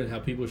move and how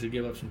people should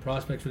give up some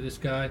prospects for this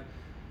guy?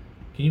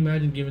 Can you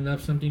imagine giving up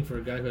something for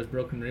a guy who has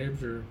broken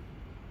ribs or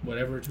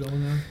whatever is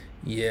going on?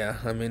 Yeah,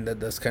 I mean that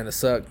does kind of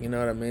suck, you know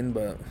what I mean?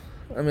 But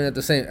I mean at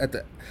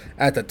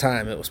the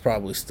time it was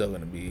probably still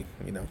going to be,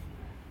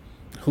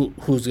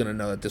 who's going to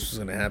know that this was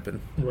going to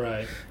happen?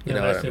 Right.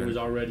 Unless it was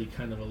already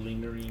kind of a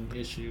lingering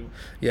issue.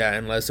 Yeah,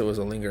 unless it was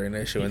a lingering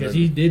issue. Because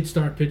he did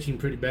start pitching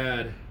pretty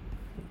bad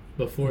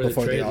before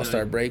the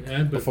All-Star break.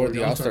 Before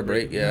the All-Star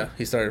break, yeah.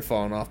 He started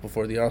falling off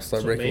before the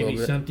All-Star break a little bit.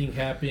 Maybe something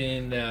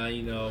happened,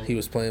 He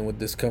was playing with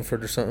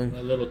discomfort or something.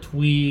 A little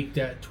tweak.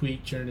 That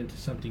tweak turned into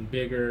something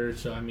bigger.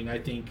 So, I mean, I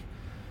think,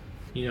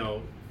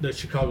 the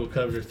Chicago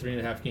Cubs are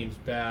 3.5 games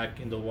back.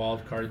 In the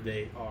wild card,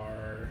 they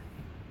are...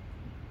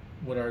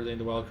 What are they in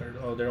the wild card?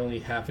 Oh, they're only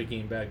half a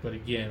game back. But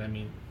again, I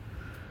mean,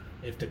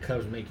 if the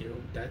Cubs make it,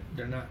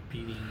 they're not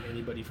beating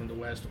anybody from the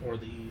West or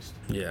the East.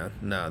 Yeah,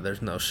 no,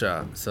 there's no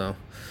shot. So...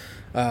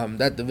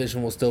 that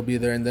division will still be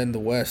there, and then the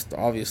West.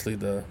 Obviously,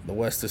 the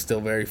West is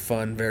still very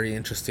fun, very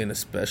interesting,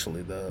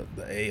 especially the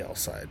AL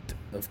side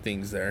of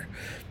things there.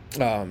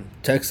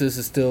 Texas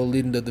is still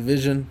leading the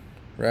division,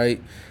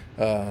 right?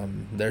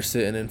 They're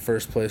sitting in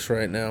first place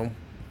right now.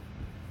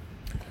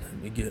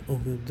 Let me get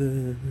over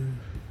there.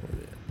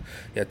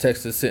 Yeah,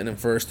 Texas sitting in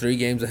first, 3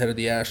 games ahead of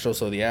the Astros,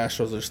 so the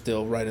Astros are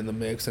still right in the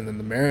mix, and then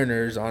the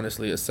Mariners,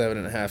 honestly, is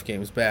 7.5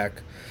 games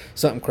back.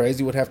 Something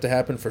crazy would have to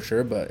happen for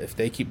sure, but if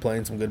they keep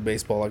playing some good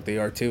baseball like they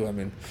are too, I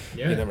mean,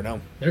 you never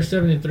know. They're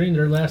 7-3 in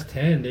their last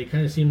 10. They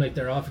kind of seem like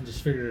their offense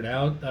just figured it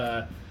out.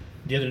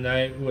 The other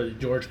night,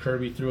 George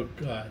Kirby threw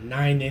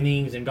 9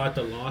 innings and got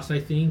the loss, I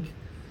think.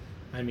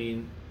 I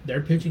mean,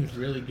 their pitching's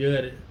really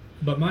good.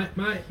 But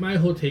my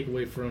whole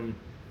takeaway from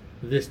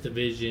this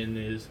division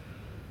is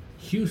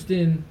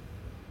Houston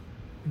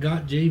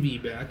got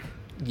JV back.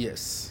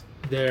 Yes.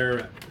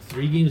 They're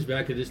 3 games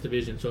back of this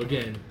division. So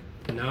again,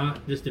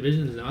 this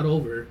division is not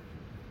over.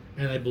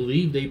 And I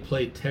believe they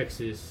play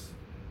Texas.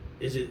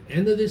 Is it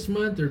end of this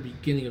month or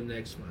beginning of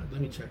next month? Let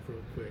me check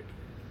real quick.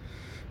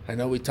 I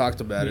know we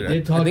talked about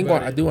it.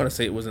 I do want to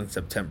say it was in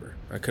September.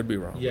 I could be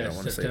wrong. Yes,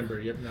 September.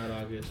 Yep, not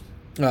August.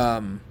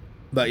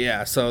 But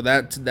yeah, so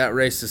that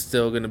race is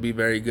still going to be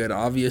very good.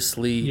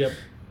 Obviously. Yep.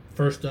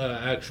 First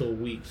actual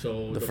week.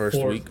 So the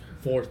first week,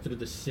 4th through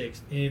the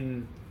 6th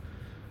in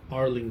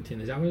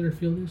Arlington. Is that where their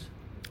field is?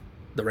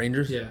 The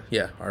Rangers. Yeah.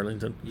 Yeah,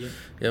 Arlington.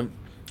 Yep.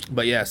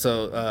 But yeah,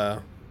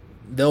 so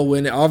they'll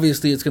win it.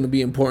 Obviously, it's going to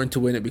be important to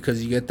win it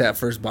because you get that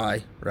first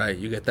bye, right?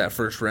 You get that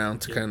first round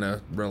to kind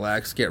of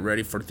relax, get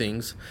ready for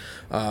things.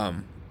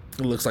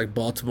 It looks like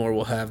Baltimore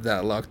will have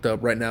that locked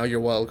up. Right now, your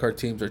wildcard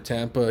teams are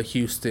Tampa,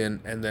 Houston,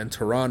 and then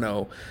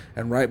Toronto.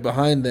 And right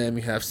behind them,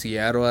 you have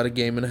Seattle at a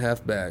game and a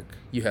half back.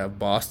 You have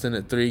Boston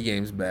at 3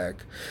 games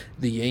back.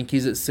 The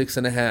Yankees at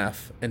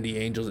 6.5, and the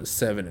Angels at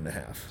 7.5.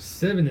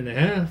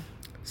 7.5?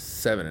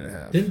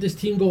 7.5. Didn't this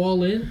team go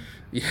all in?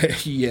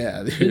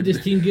 Yeah. Did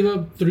this team give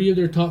up 3 of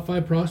their top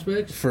 5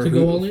 prospects to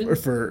go all in?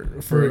 For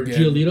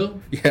Giolito?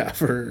 Yeah,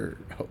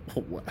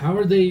 wow. How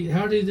are they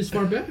this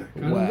far back? I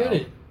don't get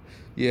it.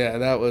 Yeah,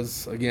 that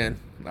was, again,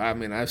 I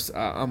mean, I'm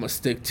going to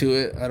stick to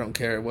it. I don't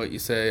care what you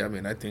say. I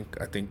mean, I think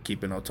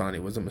keeping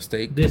Ohtani was a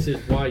mistake. This is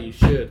why you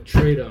should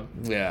trade him.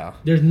 Yeah.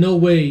 There's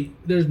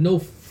no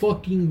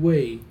fucking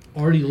way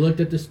Artie looked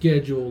at the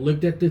schedule,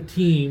 looked at the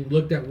team,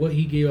 looked at what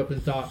he gave up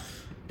and thought,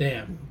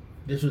 damn,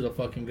 this was a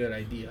fucking good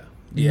idea.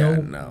 Yeah,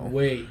 no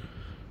way.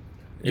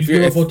 If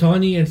you give up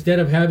Ohtani instead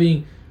of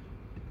having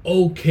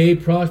okay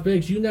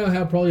prospects, you now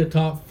have probably a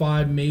top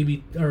 5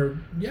 maybe, or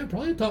yeah,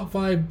 probably a top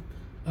 5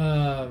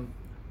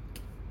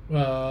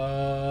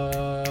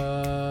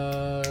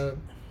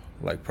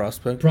 like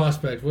prospects.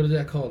 What is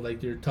that called?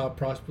 Like your top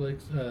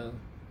prospects?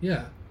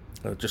 Yeah.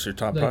 Just your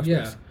top prospects.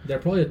 Yeah, they're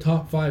probably a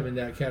top 5 in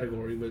that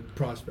category with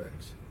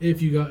prospects.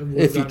 If you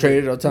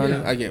traded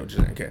Ohtani, I get what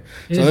you're saying. Okay,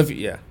 so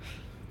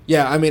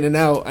yeah, I mean,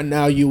 and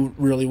now you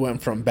really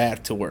went from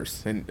bad to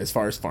worse, and as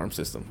far as farm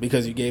system,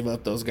 because you gave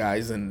up those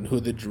guys, and who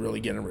did you really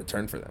get in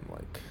return for them?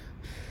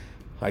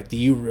 Like, do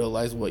you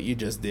realize what you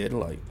just did?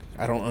 Like,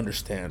 I don't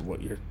understand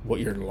what your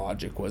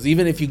logic was.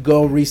 Even if you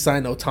go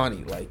re-sign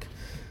Ohtani, like,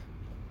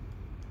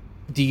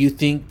 do you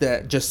think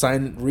that just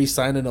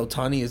re-signing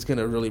Ohtani is going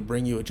to really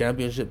bring you a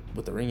championship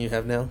with the ring you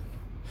have now?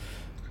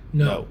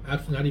 No,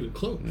 absolutely not even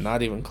close.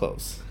 Not even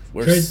close.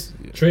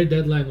 Trade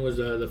deadline was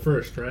the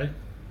 1st, right?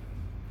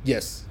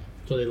 Yes.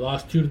 So they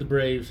lost 2 to the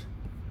Braves,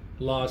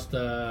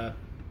 got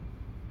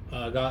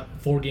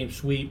 4-game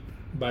sweep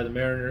by the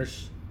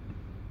Mariners.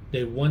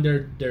 They won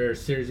their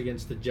series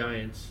against the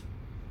Giants,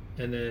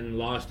 and then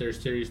lost their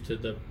series to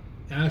the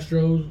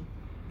Astros.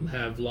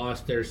 Have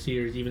lost their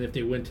series even if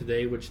they win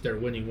today, which they're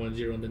winning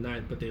 1-0 in the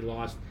 9th, but they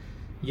lost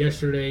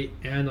yesterday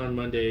and on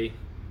Monday.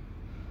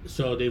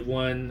 So they've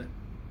won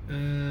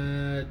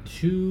 3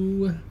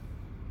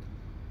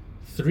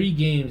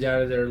 games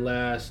out of their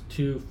last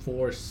 2,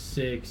 4,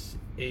 6,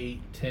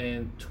 8,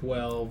 10,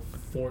 12,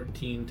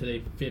 14,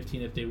 today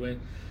 15 if they win.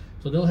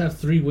 So they'll have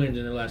 3 wins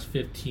in their last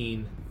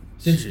 15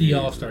 since the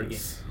All-Star game.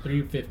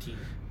 3-15.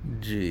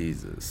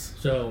 Jesus.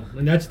 So,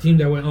 and that's a team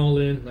that went all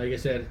in. Like I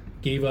said,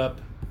 gave up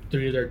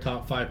 3 of their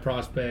top 5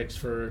 prospects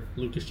for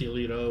Lucas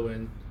Giolito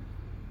and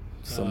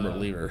some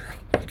reliever.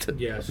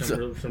 Yeah,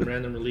 some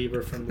random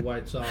reliever from the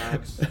White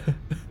Sox.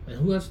 And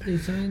who else did they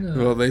sign?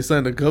 Well, they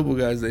signed a couple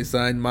guys. They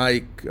signed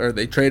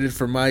they traded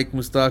for Mike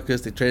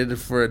Moustakas. They traded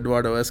for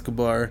Eduardo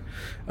Escobar.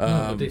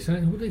 But they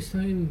signed. Who they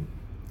signed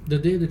the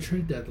day of the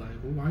trade deadline?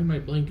 Why am I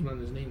blanking on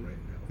his name right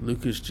now?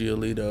 Lucas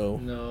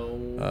Giolito.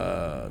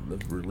 No. The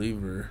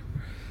reliever.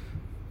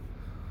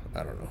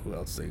 I don't know who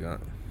else they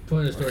got.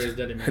 Point of the story is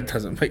that it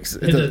doesn't make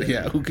sense.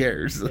 Yeah, who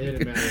cares?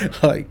 It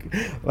doesn't matter.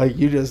 like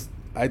you just.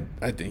 I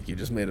think you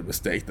just made a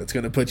mistake that's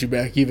going to put you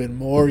back even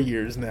more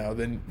years now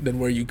than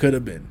where you could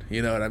have been.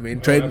 You know what I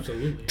mean?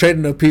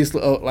 Trading a piece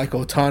like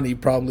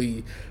Ohtani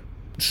probably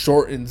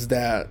shortens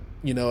that.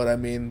 You know what I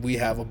mean? We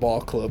have a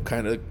ball club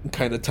kind of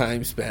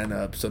time span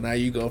up. So now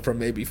you go from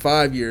maybe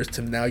 5 years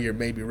to now you're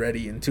maybe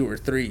ready in 2 or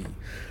 3,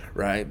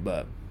 right?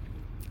 But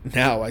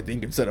now I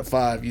think instead of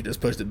 5, you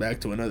just pushed it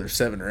back to another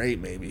 7 or 8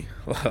 maybe.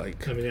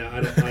 Like, I mean, I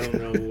don't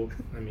know.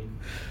 I mean,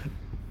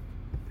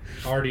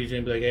 Artie's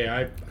gonna be like,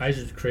 hey, I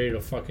just created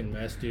a fucking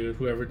mess, dude.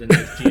 Whoever the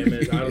next GM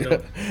is, I don't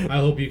know. I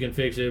hope you can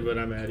fix it, but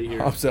I'm out of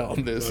here. I'm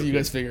selling this. You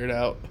guys figure it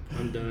out.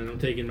 I'm done. I'm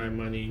taking my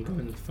money and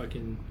going to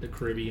fucking the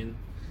Caribbean.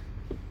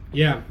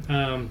 Yeah.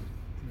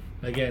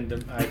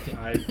 Again,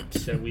 I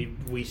said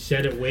we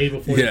said it way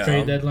before the Yeah.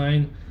 trade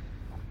deadline.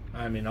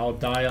 I mean, I'll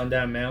die on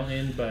that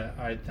mountain, but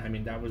I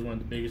mean that was one of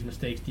the biggest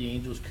mistakes the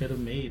Angels could have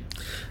made.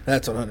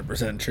 That's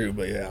 100% true,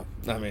 but yeah,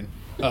 I mean,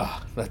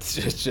 that's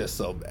just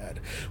so bad.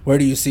 Where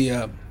do you see?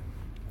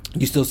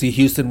 You still see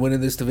Houston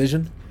winning this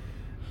division?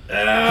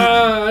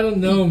 I don't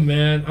know,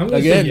 man. I'm gonna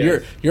Again, say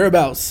yes. you're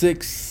about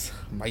 6.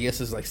 I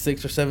guess it's like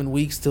 6 or 7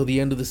 weeks till the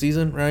end of the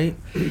season, right?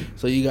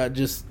 So you got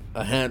just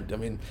a hand. I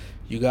mean,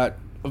 you got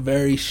a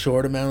very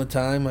short amount of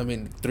time. I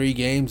mean, 3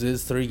 games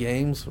is 3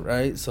 games,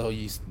 right? So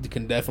you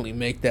can definitely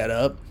make that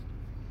up.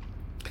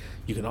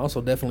 You can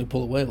also definitely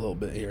pull away a little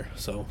bit here.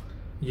 So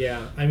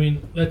Yeah, I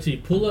mean, let's see.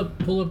 Pull up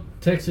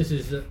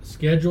Texas's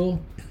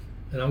schedule,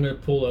 and I'm gonna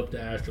pull up the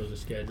Astros'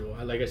 schedule.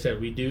 Like I said,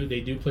 they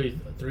do play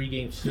a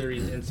 3-game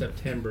series in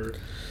September.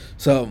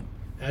 so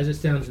As it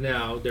stands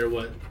now, they're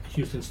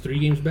Houston's 3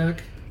 games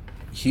back.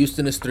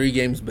 Houston is 3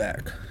 games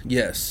back.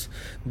 Yes,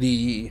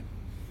 the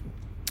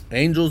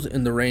Angels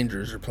and the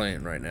Rangers are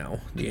playing right now.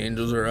 The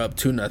Angels are up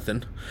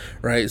 2-0,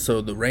 right? So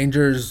the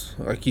Rangers,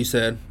 like you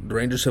said, the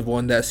Rangers have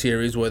won that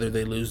series whether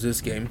they lose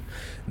this game.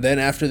 Then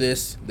after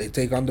this, they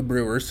take on the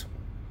Brewers,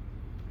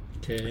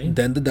 Okay.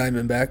 then the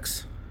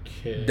Diamondbacks,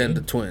 Okay. then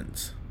the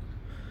Twins.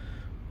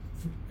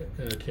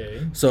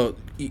 Okay. So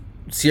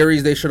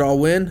series they should all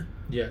win,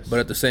 Yes. but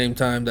at the same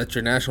time, that's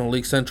your National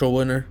League Central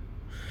winner.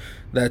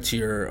 That's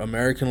your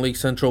American League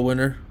Central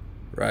winner,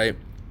 right?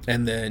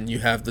 And then you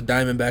have the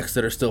Diamondbacks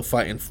that are still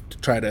fighting to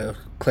try to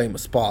claim a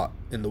spot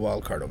in the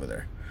wild card over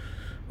there,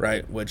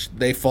 right? Which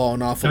they've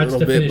fallen off a that's little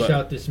to bit, finish but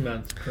out this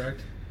month,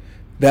 correct?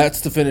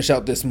 that's to finish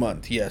out this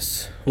month.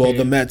 Yes. Well, Okay.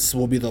 the Mets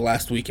will be the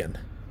last weekend,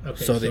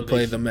 Okay. so they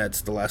play sh- the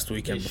Mets the last They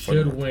weekend before. The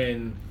should month.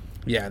 win.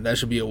 Yeah, that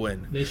should be a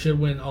win. They should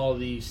win all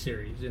these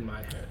series in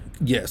my head.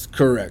 Yes,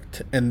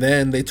 correct. And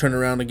then they turn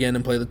around again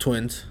and play the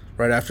Twins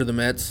right after the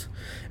Mets,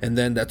 and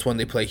then that's when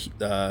they play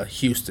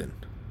Houston.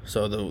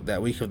 So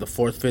that week of the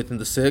 4th, 5th, and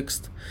the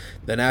 6th.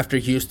 Then after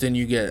Houston,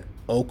 you get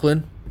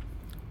Oakland,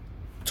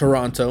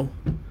 Toronto,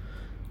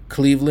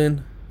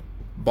 Cleveland,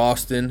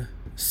 Boston,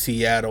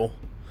 Seattle,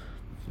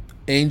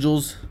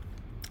 Angels,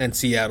 and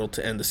Seattle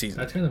to end the season.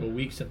 That's kind of a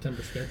weak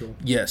September schedule.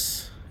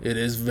 Yes, it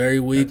is very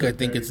weak. That's I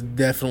think very it's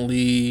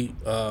definitely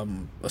a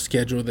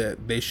schedule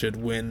that they should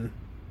win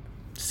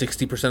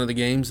 60% of the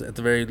games at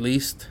the very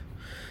least,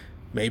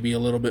 maybe a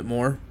little bit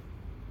more.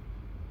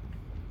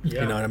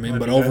 Yeah. You know what I mean?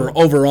 But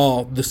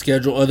overall, the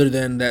schedule, other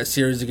than that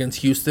series against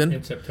Houston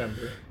in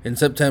September. in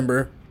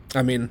September,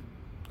 I mean,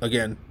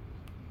 again,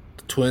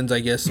 the Twins,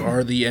 I guess,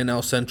 are the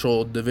NL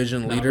Central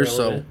Division Not leaders,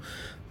 so relevant.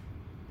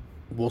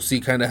 we'll see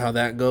kind of how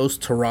that goes.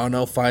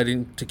 Toronto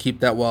fighting to keep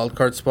that wild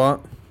card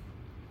spot,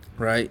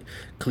 right?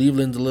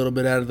 Cleveland's a little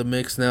bit out of the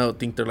mix now. I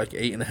think they're like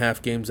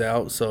 8.5 games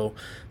out, so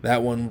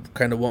that one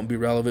kind of won't be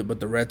relevant. But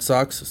the Red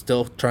Sox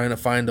still trying to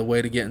find a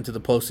way to get into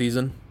the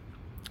postseason,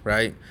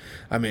 right?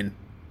 I mean,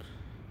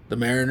 the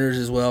Mariners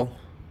as well.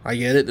 I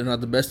get it; they're not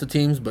the best of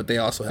teams, but they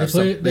also have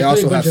They play a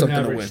bunch of something to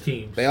average win.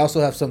 teams. They also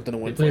have something to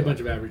They win play a for, bunch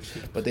of average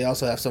teams. but they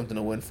also have something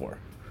to win for.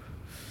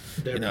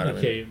 They're, You know what I mean?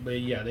 okay, but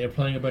yeah, they're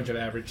playing a bunch of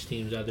average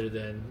teams. Other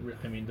than,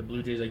 I mean, the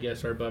Blue Jays, I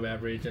guess, are above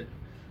average.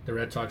 The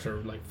Red Sox are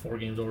like 4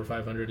 games over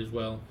 500 as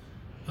well.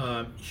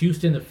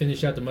 Houston, to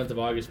finish out the month of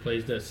August,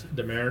 plays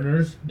the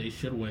Mariners. They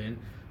should win.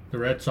 The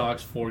Red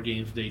Sox, 4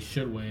 games. They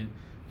should win.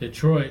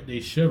 Detroit, they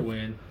should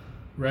win.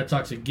 Red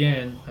Sox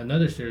again,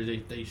 another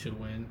series they should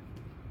win.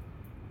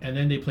 And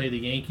then they play the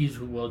Yankees,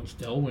 who will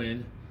still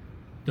win.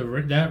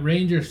 That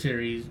Ranger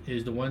series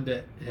is the one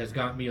that has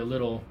got me a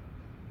little,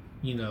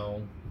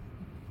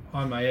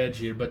 on my edge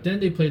here. But then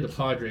they play the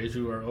Padres,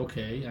 who are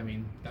okay. I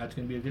mean, that's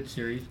going to be a good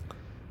series.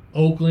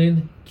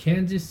 Oakland,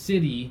 Kansas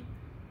City,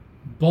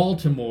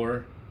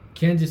 Baltimore,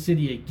 Kansas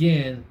City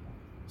again,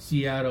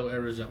 Seattle,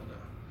 Arizona.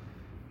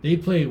 They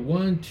play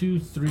 1,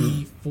 2,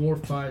 3, 4,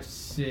 5,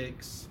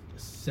 6,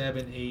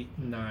 7, 8,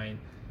 9.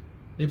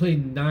 They play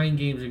 9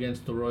 games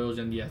against the Royals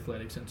and the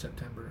Athletics in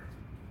September.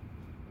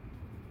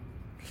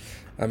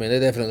 I mean, they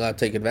definitely got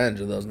to take advantage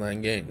of those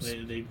 9 games.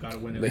 They've got to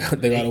win. They got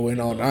to win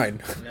all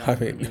 9. Yeah, I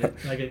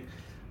mean,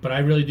 but I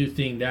really do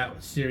think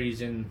that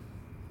series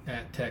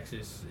at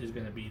Texas is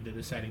going to be the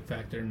deciding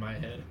factor in my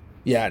head.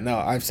 yeah, no,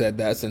 I've said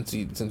that since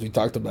we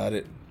talked about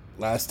it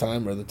last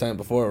time or the time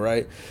before,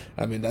 right?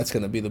 I mean, that's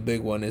going to be the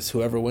big one. Is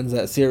whoever wins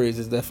that series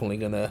is definitely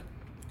going to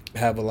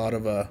have a lot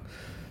of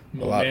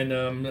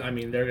momentum. I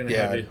mean, they're going to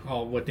Yeah. have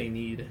all what they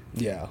need.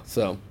 Yeah,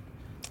 so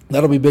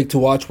that'll be big to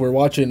watch. We're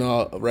watching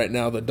right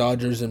now. The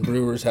Dodgers and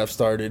Brewers have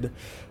started.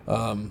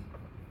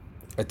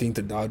 I think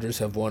the Dodgers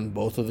have won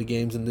both of the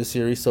games in this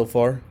series so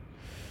far.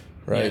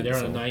 Right, Yeah, they're on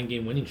so- a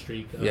 9-game winning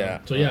streak. Yeah.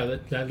 So yeah,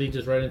 that leads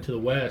us right into the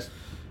West.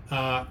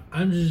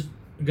 I'm just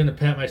gonna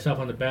pat myself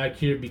on the back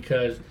here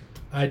because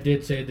I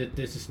did say that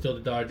this is still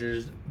the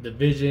Dodgers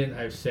division.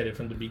 I've said it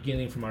from the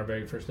beginning, from our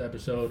very first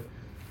episode.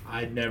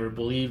 I'd never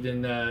believed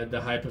in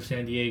the hype of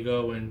San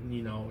Diego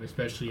and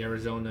especially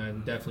Arizona,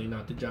 and definitely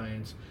not the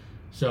Giants.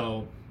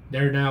 So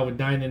they're now with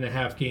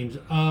 9.5 games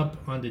up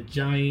on the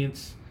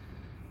Giants.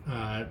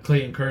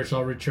 Clayton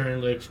Kershaw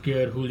return looks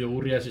good. Julio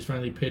Urias is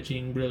finally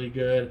pitching really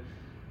good.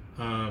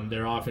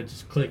 Their offense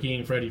is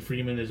clicking. Freddie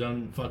Freeman is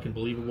unfucking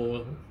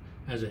believable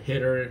as a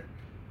hitter.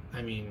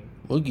 I mean,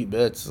 Mookie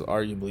Betts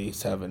arguably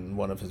is having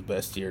one of his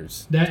best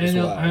years. that as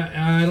NL, well.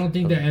 I don't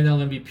think that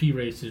NL MVP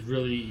race is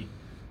really.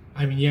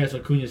 I mean, yes,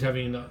 Acuna's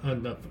having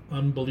an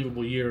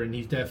unbelievable year, and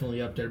he's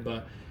definitely up there.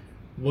 But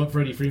what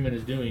Freddie Freeman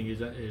is doing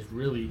is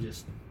really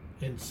just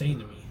insane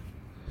to me.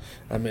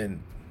 I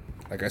mean,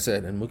 like I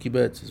said, and Mookie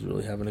Betts is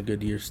really having a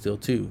good year still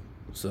too.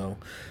 So,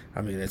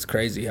 I mean, it's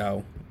crazy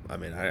how. I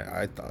mean,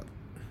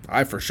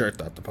 I for sure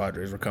thought the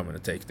Padres were coming to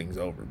take things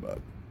over, but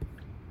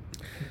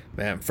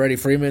man, Freddie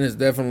Freeman has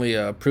definitely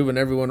proven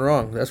everyone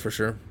wrong. That's for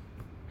sure.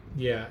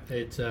 Yeah,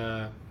 it's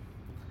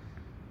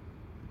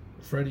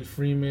Freddie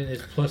Freeman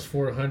is plus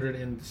 400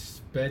 in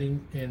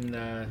betting, and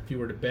if you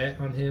were to bet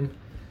on him,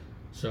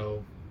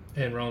 so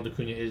and Ronald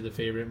Acuna is the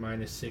favorite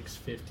minus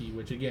 650,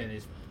 which again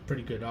is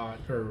pretty good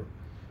odds or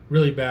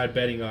really bad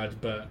betting odds,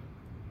 but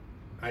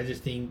I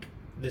just think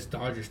this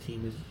Dodgers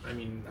team is. I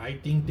mean, I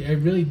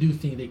really do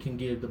think they can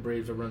give the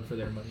Braves a run for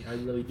their money. I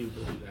really do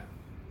believe that.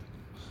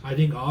 I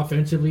think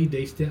offensively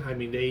they still. I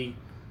mean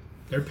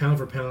they're pound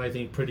for pound. I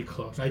think pretty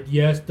close.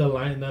 Yes, the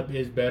lineup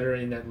is better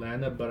in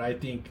Atlanta, but I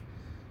think.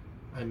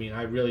 I mean,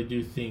 I really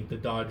do think the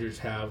Dodgers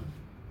have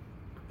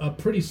a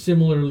pretty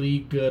similarly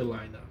good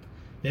lineup.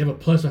 They have a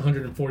plus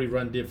 140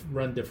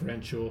 run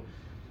differential,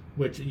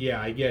 which, yeah,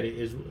 I get it,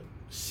 is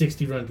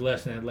 60 runs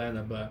less than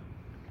Atlanta. But,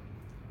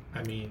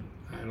 I mean,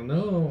 I don't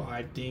know.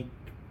 I think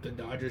the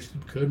Dodgers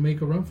could make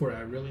a run for it.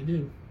 I really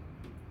do.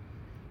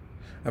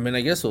 I mean,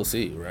 I guess we'll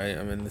see, right?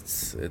 I mean,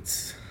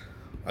 it's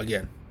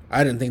again,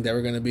 I didn't think they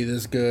were going to be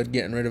this good,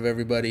 getting rid of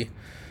everybody,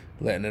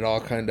 letting it all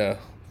kind of,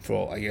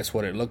 for I guess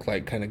what it looked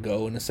like, kind of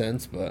go in a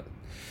sense. But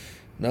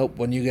nope,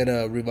 when you get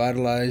a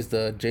revitalized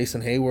Jason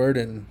Hayward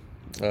and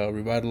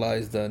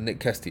revitalized Nick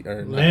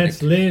Castellanos,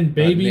 Lance Lynn,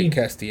 baby. Nick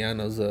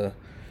Castellanos,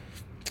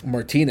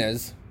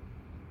 Martinez,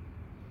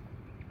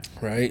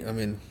 right? I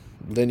mean,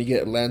 then you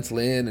get Lance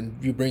Lynn,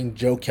 and you bring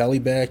Joe Kelly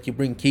back, you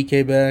bring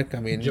Kike back. I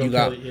mean, Joe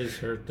Kelly is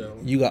hurt though.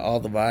 You got all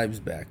the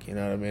vibes back. You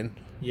know what I mean?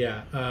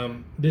 Yeah.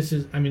 This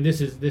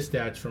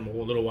stats from a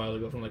little while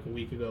ago, from like a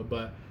week ago,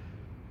 but.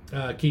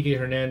 Kike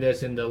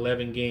Hernandez in the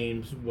 11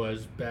 games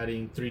was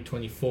batting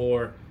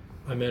 .324.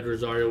 Ahmed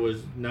Rosario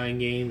was 9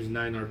 games,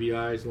 9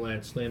 RBIs.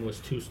 Lance Lynn was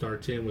 2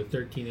 starts in with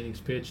 13 innings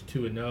pitched,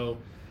 2-0.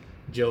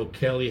 Joe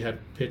Kelly had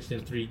pitched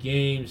in 3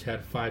 games,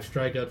 had 5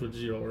 strikeouts with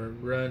 0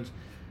 earned runs.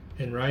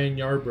 And Ryan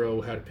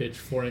Yarbrough had pitched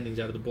 4 innings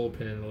out of the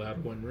bullpen and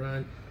allowed 1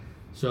 run.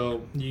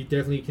 So you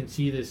definitely can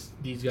see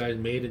these guys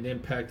made an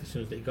impact as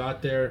soon as they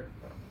got there.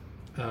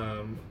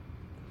 And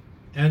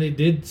they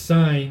did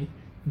sign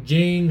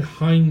Jang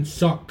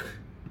Hyun-suk,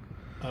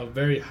 a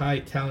very high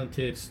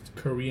talented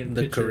Korean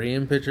pitcher. The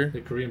Korean pitcher?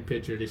 The Korean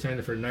pitcher. They signed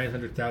him for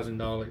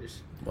 $900,000.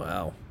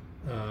 Wow.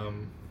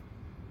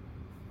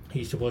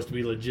 He's supposed to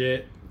be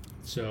legit,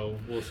 so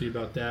we'll see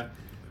about that.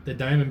 The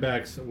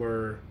Diamondbacks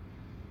were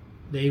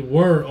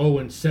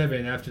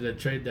 0-7 after the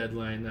trade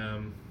deadline.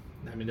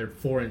 I mean, they're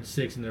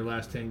 4-6 in their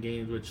last 10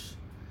 games, which,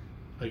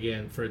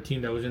 again, for a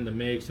team that was in the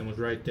mix and was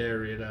right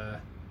there,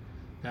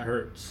 that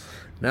hurts.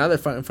 Now they're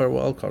fighting for a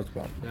wild card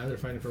spot.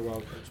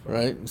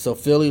 Right? So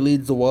Philly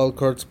leads the wild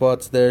card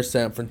spots there.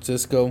 San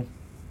Francisco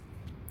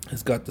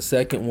has got the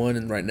second one,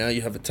 and right now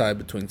you have a tie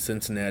between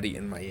Cincinnati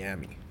and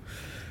Miami.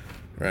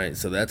 Right?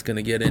 So that's going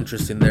to get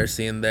interesting there,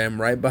 seeing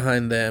them right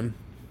behind them.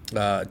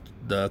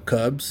 The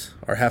Cubs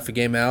are half a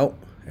game out.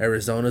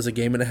 Arizona's a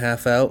game and a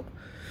half out.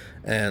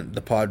 And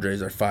the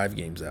Padres are 5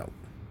 games out.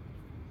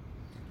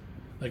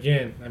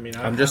 Again, I mean,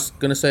 I'm just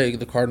gonna say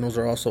the Cardinals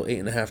are also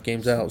 8.5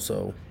 games out.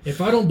 So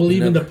if I don't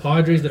believe in the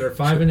Padres that are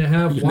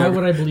 5.5, why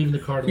would I believe in the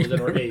Cardinals that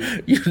are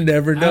 8? You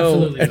never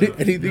know.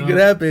 Anything could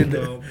happen.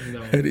 No.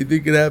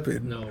 Anything could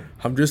happen. No.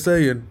 I'm just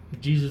saying.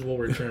 Jesus will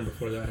return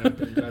before that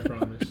happens. I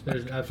promise.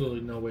 There's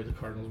absolutely no way the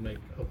Cardinals make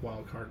a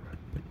wild card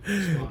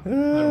spot. I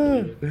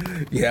don't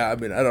believe it. Yeah, I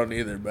mean, I don't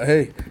either. But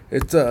hey,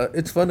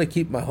 it's fun to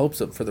keep my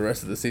hopes up for the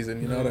rest of the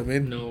season. You know what I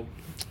mean? No.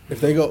 If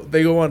they go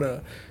on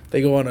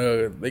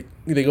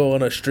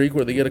a streak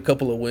where they get a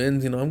couple of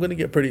wins, I'm going to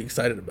get pretty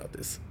excited about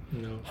this.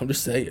 No. I'm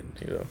just saying,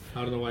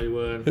 I don't know why you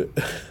would.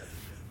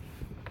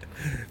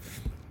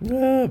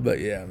 But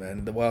yeah,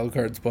 man, the wild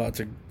card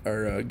spots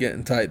are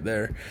getting tight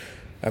there.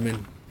 I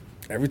mean,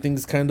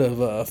 everything's kind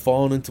of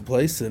falling into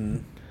place,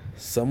 and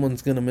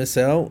someone's going to miss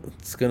out.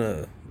 It's going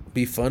to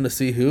be fun to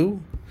see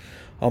who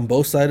on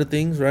both sides of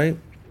things, right?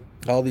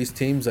 All these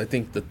teams, I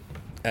think that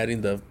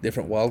adding the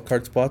different wild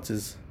card spots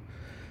is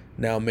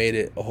now made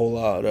it a whole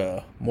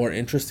lot more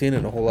interesting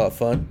and a whole lot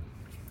fun.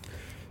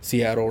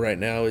 Seattle right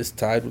now is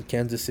tied with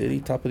Kansas City,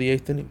 top of the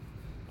 8th inning.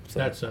 So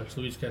that sucks.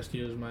 Luis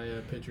Castillo is my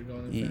pitcher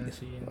going in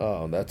fantasy.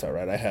 Oh, that's all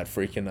right. I had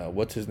freaking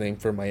what's his name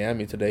for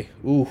Miami today.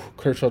 Ooh,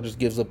 Kershaw just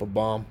gives up a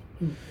bomb.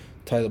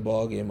 Tie the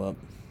ball game up.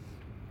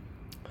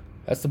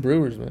 That's the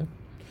Brewers, man.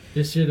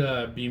 This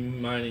should be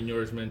mine and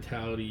yours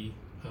mentality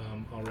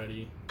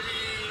already. I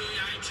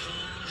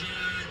told you.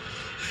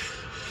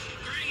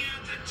 Bring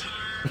out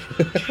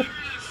the turn.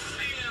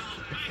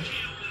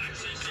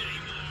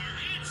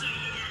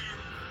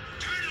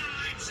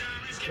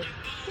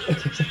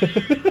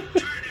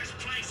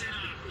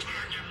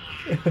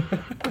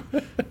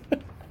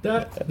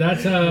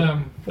 That's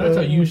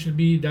how you should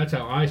be. That's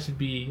how I should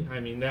be. I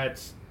mean,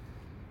 that's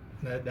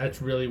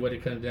really what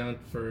it comes down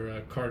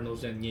for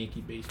Cardinals and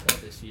Yankee baseball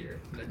this year.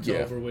 That's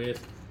over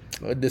with.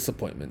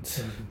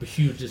 Disappointments.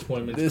 Huge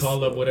disappointments.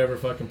 Call up whatever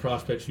fucking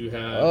prospects you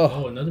have.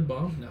 Oh, another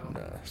bomb? No.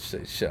 Nah,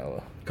 shit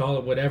shallow. Call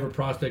up whatever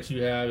prospects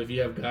you have. If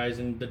you have guys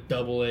in the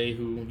AA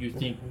who you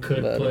think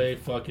could play,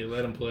 fuck it,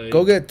 let them play.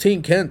 Go get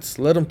Tink Kents.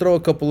 Let him throw a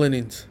couple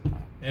innings.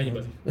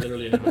 Anybody.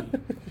 Literally anybody.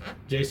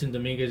 Jason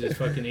Dominguez is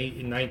fucking 8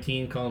 and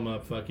 19. Call him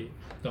up. Fuck it.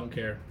 Don't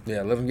care.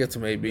 Yeah, let him get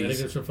some ABs. Let him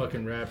get some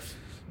fucking reps.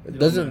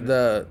 Doesn't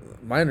the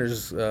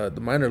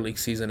minor league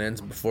season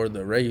ends before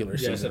the regular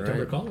season,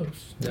 September right?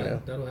 call-ups. Yeah.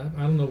 That'll happen.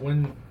 I don't know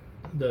when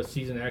the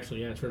season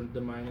actually ends for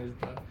the minors,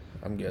 but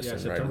I'm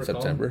guessing right in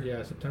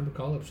September. September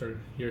call-ups are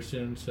here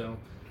soon. So,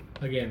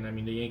 again, I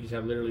mean, the Yankees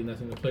have literally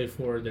nothing to play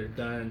for. They're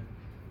done.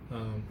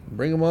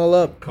 Bring them all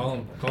up.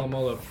 Call them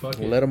all up. Fuck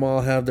it. Let them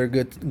all have their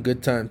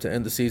good time to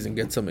end the season.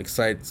 Get something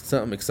exciting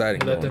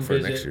Let going them for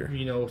visit, next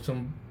year.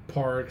 Some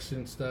parks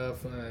and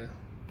stuff.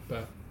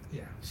 But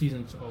yeah,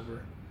 season's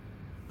over.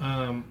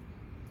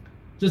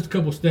 Just a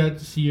couple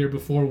stats here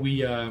before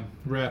we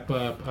wrap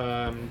up.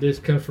 This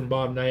comes from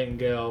Bob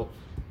Nightingale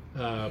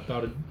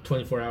about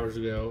 24 hours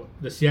ago.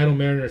 The Seattle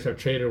Mariners have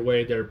traded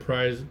away their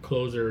prize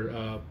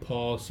closer,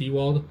 Paul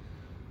Sewald.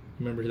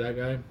 Remember that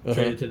guy?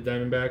 Traded to the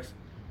Diamondbacks.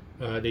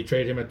 They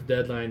traded him at the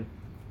deadline.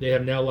 They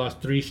have now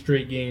lost 3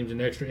 straight games in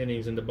extra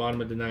innings in the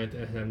bottom of the ninth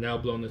and have now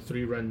blown the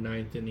 3-run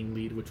ninth inning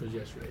lead, which was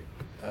yesterday.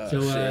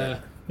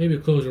 Maybe a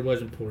closer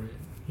was important.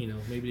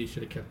 Maybe they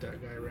should have kept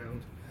that guy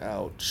around.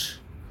 Ouch.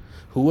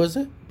 Who was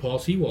it? Paul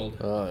Sewald.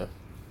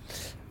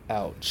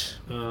 Ouch.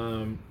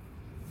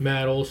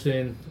 Matt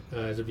Olson,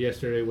 as of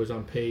yesterday, was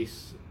on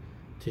pace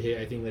to hit,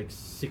 I think, like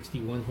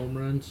 61 home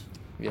runs.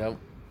 Yep.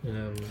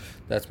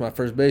 That's my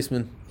first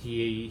baseman.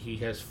 He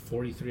has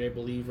 43, I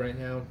believe, right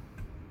now.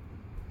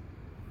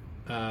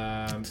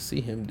 To see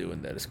him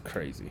doing that is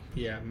crazy.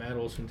 Yeah, Matt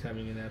Olson's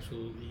having an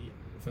absolutely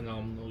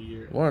phenomenal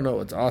year. I want to know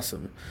what's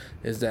awesome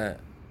is that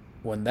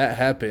when that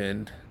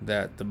happened,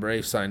 that the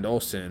Braves signed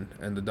Olsen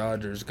and the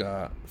Dodgers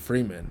got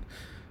Freeman,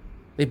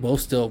 they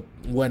both still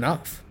went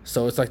off.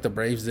 So it's like the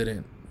Braves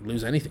didn't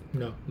lose anything.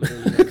 No,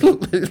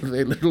 literally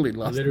they literally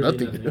lost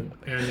nothing.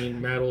 I mean,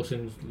 Matt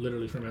Olson's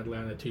literally from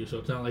Atlanta too, so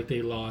it's not like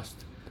they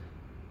lost.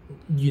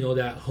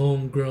 That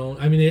homegrown.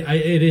 I mean,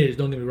 it is.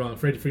 Don't get me wrong.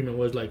 Freddie Freeman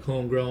was like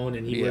homegrown,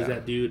 and he was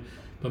that dude.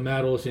 But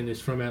Matt Olson is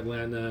from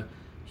Atlanta.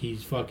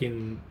 He's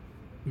fucking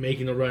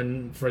making a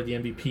run for the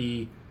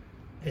MVP.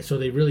 And so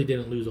they really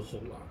didn't lose a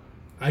whole lot.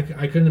 I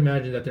couldn't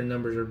imagine that their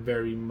numbers are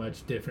very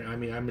much different. I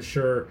mean, I'm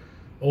sure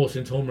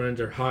Olsen's home runs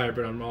are higher,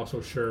 but I'm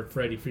also sure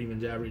Freddie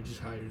Freeman's average is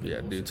higher than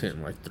Olsen's. Dude's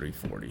hitting like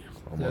 340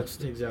 almost.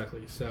 That's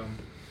exactly. So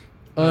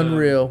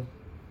unreal.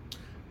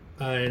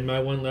 And my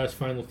one last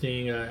final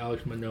thing,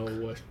 Alex Manoah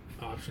was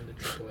optioned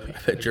to AAA.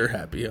 I bet you're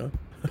happy, huh?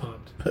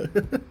 Pumped.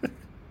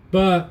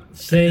 But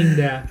saying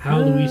that, how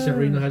Luis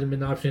Severino hasn't been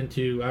optioned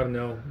to, I don't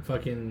know,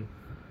 fucking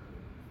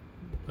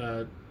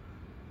the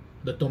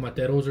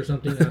Tomateros or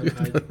something.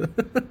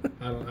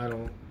 I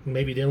don't.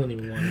 Maybe they don't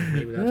even want him.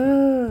 Maybe that's why.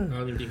 I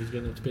don't even think he's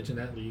good enough to pitch in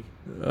that league.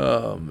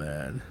 Oh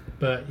man.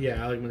 But yeah,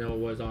 Alek Manoah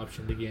was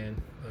optioned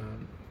again.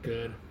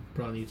 Good.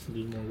 Probably needs to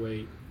lose more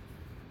weight.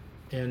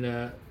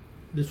 And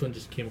this one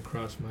just came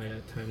across my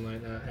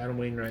timeline. Adam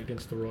Wainwright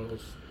against the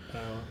Royals.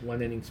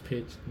 1 innings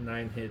pitched,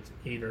 9 hits,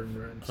 8 earned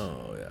runs.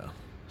 Oh yeah.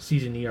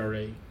 Season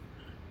ERA,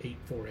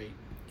 8.48.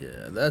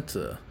 Yeah,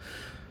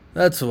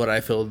 that's what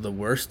I feel the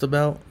worst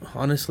about,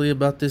 honestly,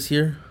 about this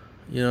year.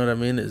 You know what I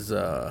mean? Is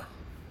that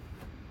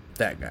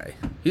guy.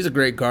 He's a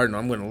great Cardinal.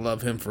 I'm going to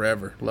love him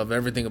forever. Love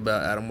everything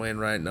about Adam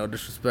Wainwright. No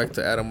disrespect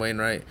to Adam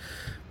Wainwright,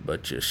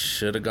 but you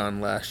should have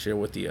gone last year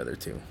with the other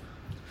two.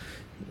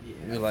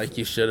 Yeah,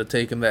 you should have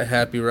taken that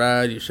happy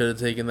ride. You should have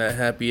taken that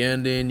happy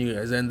ending. You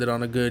guys ended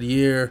on a good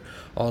year.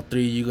 All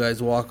 3 of you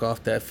guys walk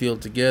off that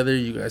field together.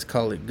 You guys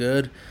call it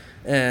good.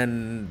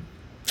 And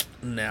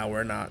now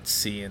we're not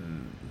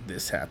seeing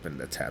this happen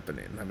that's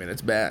happening. I mean,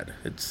 it's bad.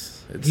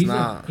 He's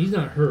not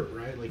hurt,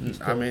 right? Like he's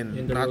still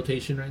in the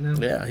rotation right now?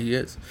 Yeah, he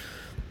is.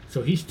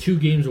 So he's 2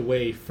 games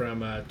away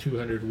from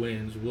 200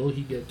 wins. Will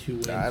he get 2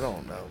 wins? I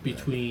don't know.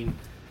 Between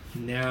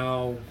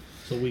now,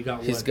 so we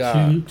got he's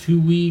got 2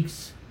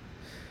 weeks.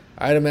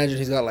 I'd imagine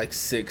he's got like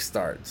 6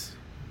 starts.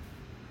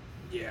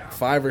 Yeah.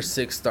 5 or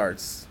 6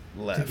 starts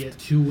left. To get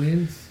 2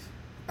 wins?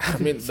 I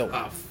mean,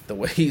 the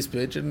way he's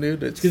pitching,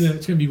 dude, it's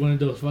gonna be one of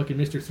those fucking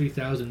Mr.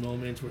 3000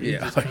 moments where he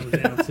just comes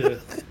down to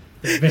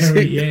the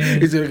very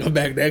end. He's gonna come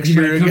back next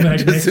year again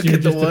just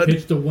to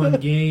pitch the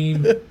 1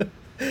 game.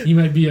 He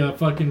might be a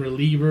fucking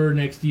reliever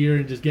next year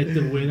and just get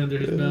the win under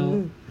his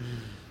belt.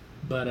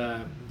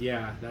 But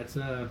yeah, that's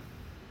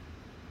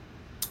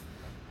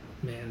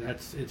man,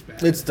 it's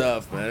bad. It's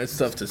tough, man. It's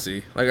tough to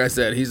see. Like I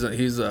said, he's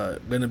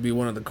gonna be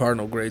one of the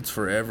Cardinal greats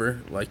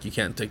forever. Like, you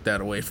can't take that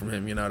away from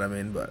him. You know what I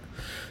mean? But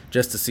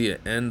just to see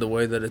it end the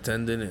way that it's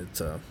ending, it's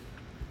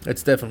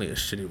definitely a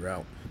shitty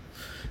route.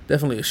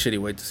 Definitely a shitty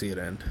way to see it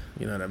end.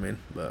 You know what I mean?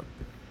 But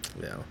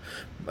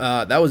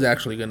Yeah. That was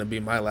actually going to be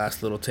my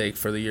last little take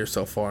for the year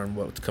so far and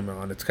what's coming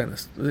on. It's kind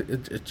of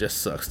it just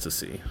sucks to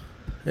see.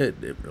 It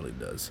really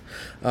does.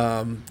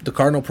 The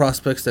Cardinal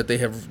prospects that they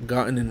have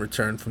gotten in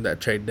return from that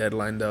trade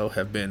deadline, though,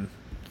 have been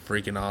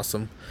freaking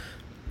awesome.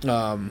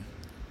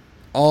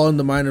 All in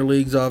the minor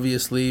leagues,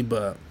 obviously,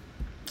 but,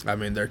 I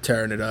mean, they're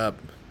tearing it up.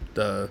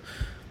 The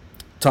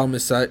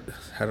Thomas, I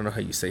don't know how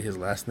you say his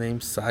last name,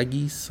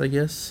 Sagis, I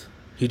guess.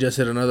 He just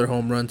hit another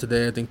home run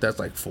today. I think that's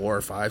like 4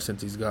 or 5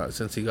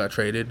 since he got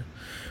traded,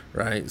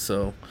 right?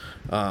 So,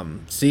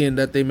 seeing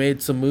that they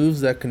made some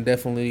moves that can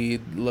definitely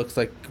looks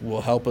like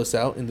will help us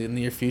out in the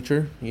near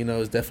future,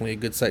 is definitely a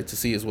good sight to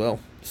see as well.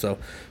 So,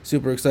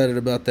 super excited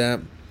about that.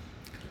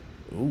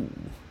 Ooh,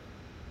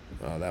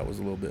 that was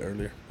a little bit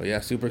earlier, but yeah,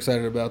 super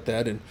excited about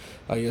that. And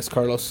yes,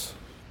 Carlos,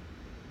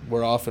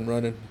 we're off and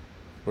running.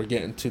 We're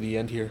getting to the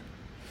end here.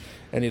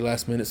 Any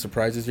last minute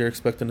surprises you're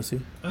expecting to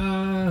see?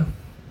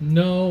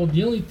 No,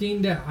 the only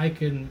thing that I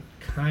can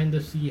kind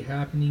of see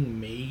happening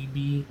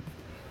maybe,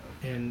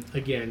 and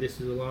again, this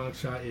is a long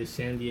shot, is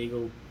San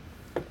Diego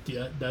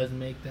does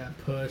make that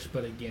push.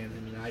 But again,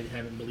 I mean, I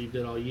haven't believed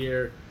it all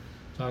year,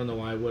 so I don't know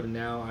why I would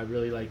now. I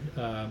really like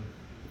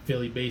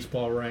Philly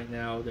baseball right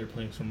now. They're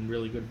playing some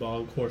really good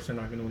ball. Of course, they're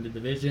not going to win the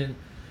division.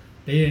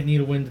 They didn't need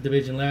to win the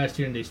division last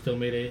year, and they still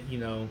made it,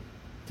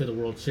 to the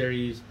World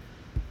Series.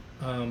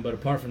 But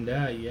apart from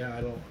that,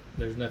 yeah,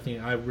 there's nothing.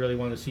 I really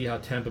want to see how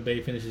Tampa Bay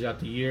finishes out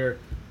the year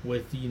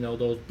with,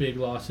 those big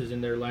losses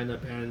in their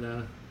lineup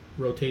and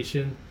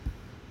rotation.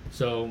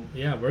 So,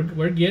 yeah,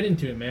 we're getting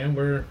to it, man.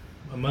 We're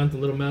a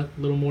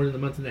little more than a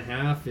month and a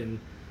half, and,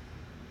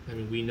 I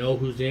mean, we know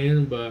who's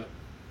in, but,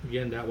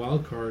 again, that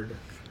wild card.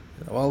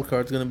 That wild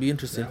card's going to be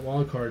interesting. That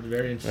wild card is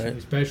very interesting, right?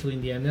 Especially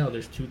in the NL.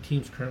 There's 2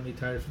 teams currently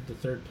tied for the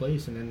 3rd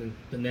place, and then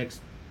the next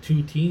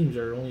 2 teams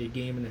are only a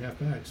game and a half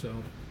back,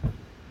 so...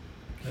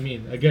 I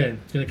mean, again,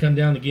 it's going to come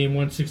down to game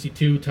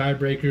 162,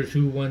 tiebreakers,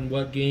 who won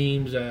what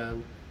games,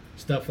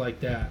 stuff like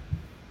that.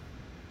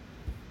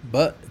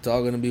 But it's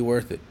all going to be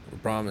worth it. We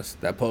promise.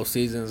 That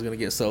postseason is going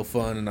to get so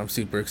fun, and I'm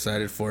super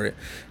excited for it.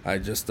 I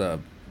just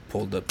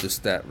pulled up this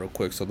stat real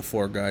quick. So the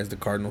 4 guys the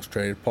Cardinals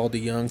traded: Paul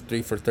DeJong,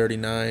 3 for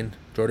 39;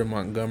 Jordan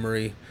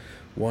Montgomery,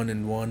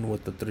 1-1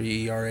 with the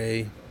 3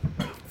 ERA;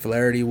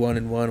 Flaherty,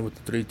 1-1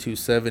 with the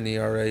 3.27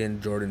 ERA; and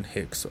Jordan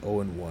Hicks,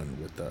 0-1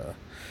 with the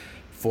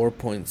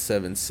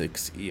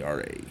 4.76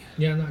 ERA.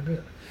 Yeah, not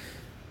good.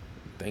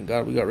 Thank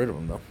God we got rid of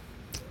him, though.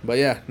 But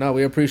yeah, no,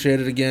 we appreciate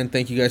it again.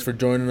 Thank you guys for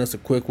joining us. A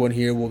quick one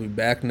here. We'll be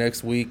back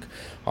next week.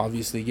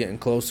 Obviously getting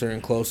closer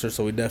and closer,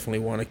 so we definitely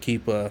want to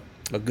keep a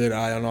good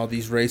eye on all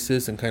these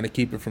races and kind of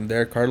keep it from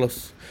there.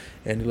 Carlos,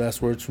 any last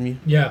words from you?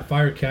 Yeah,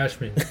 fire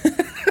Cashman.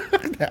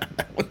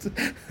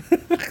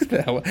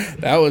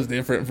 that was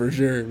different for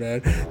sure,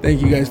 man.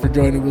 Thank you guys for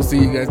joining. We'll see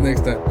you guys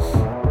next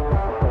time.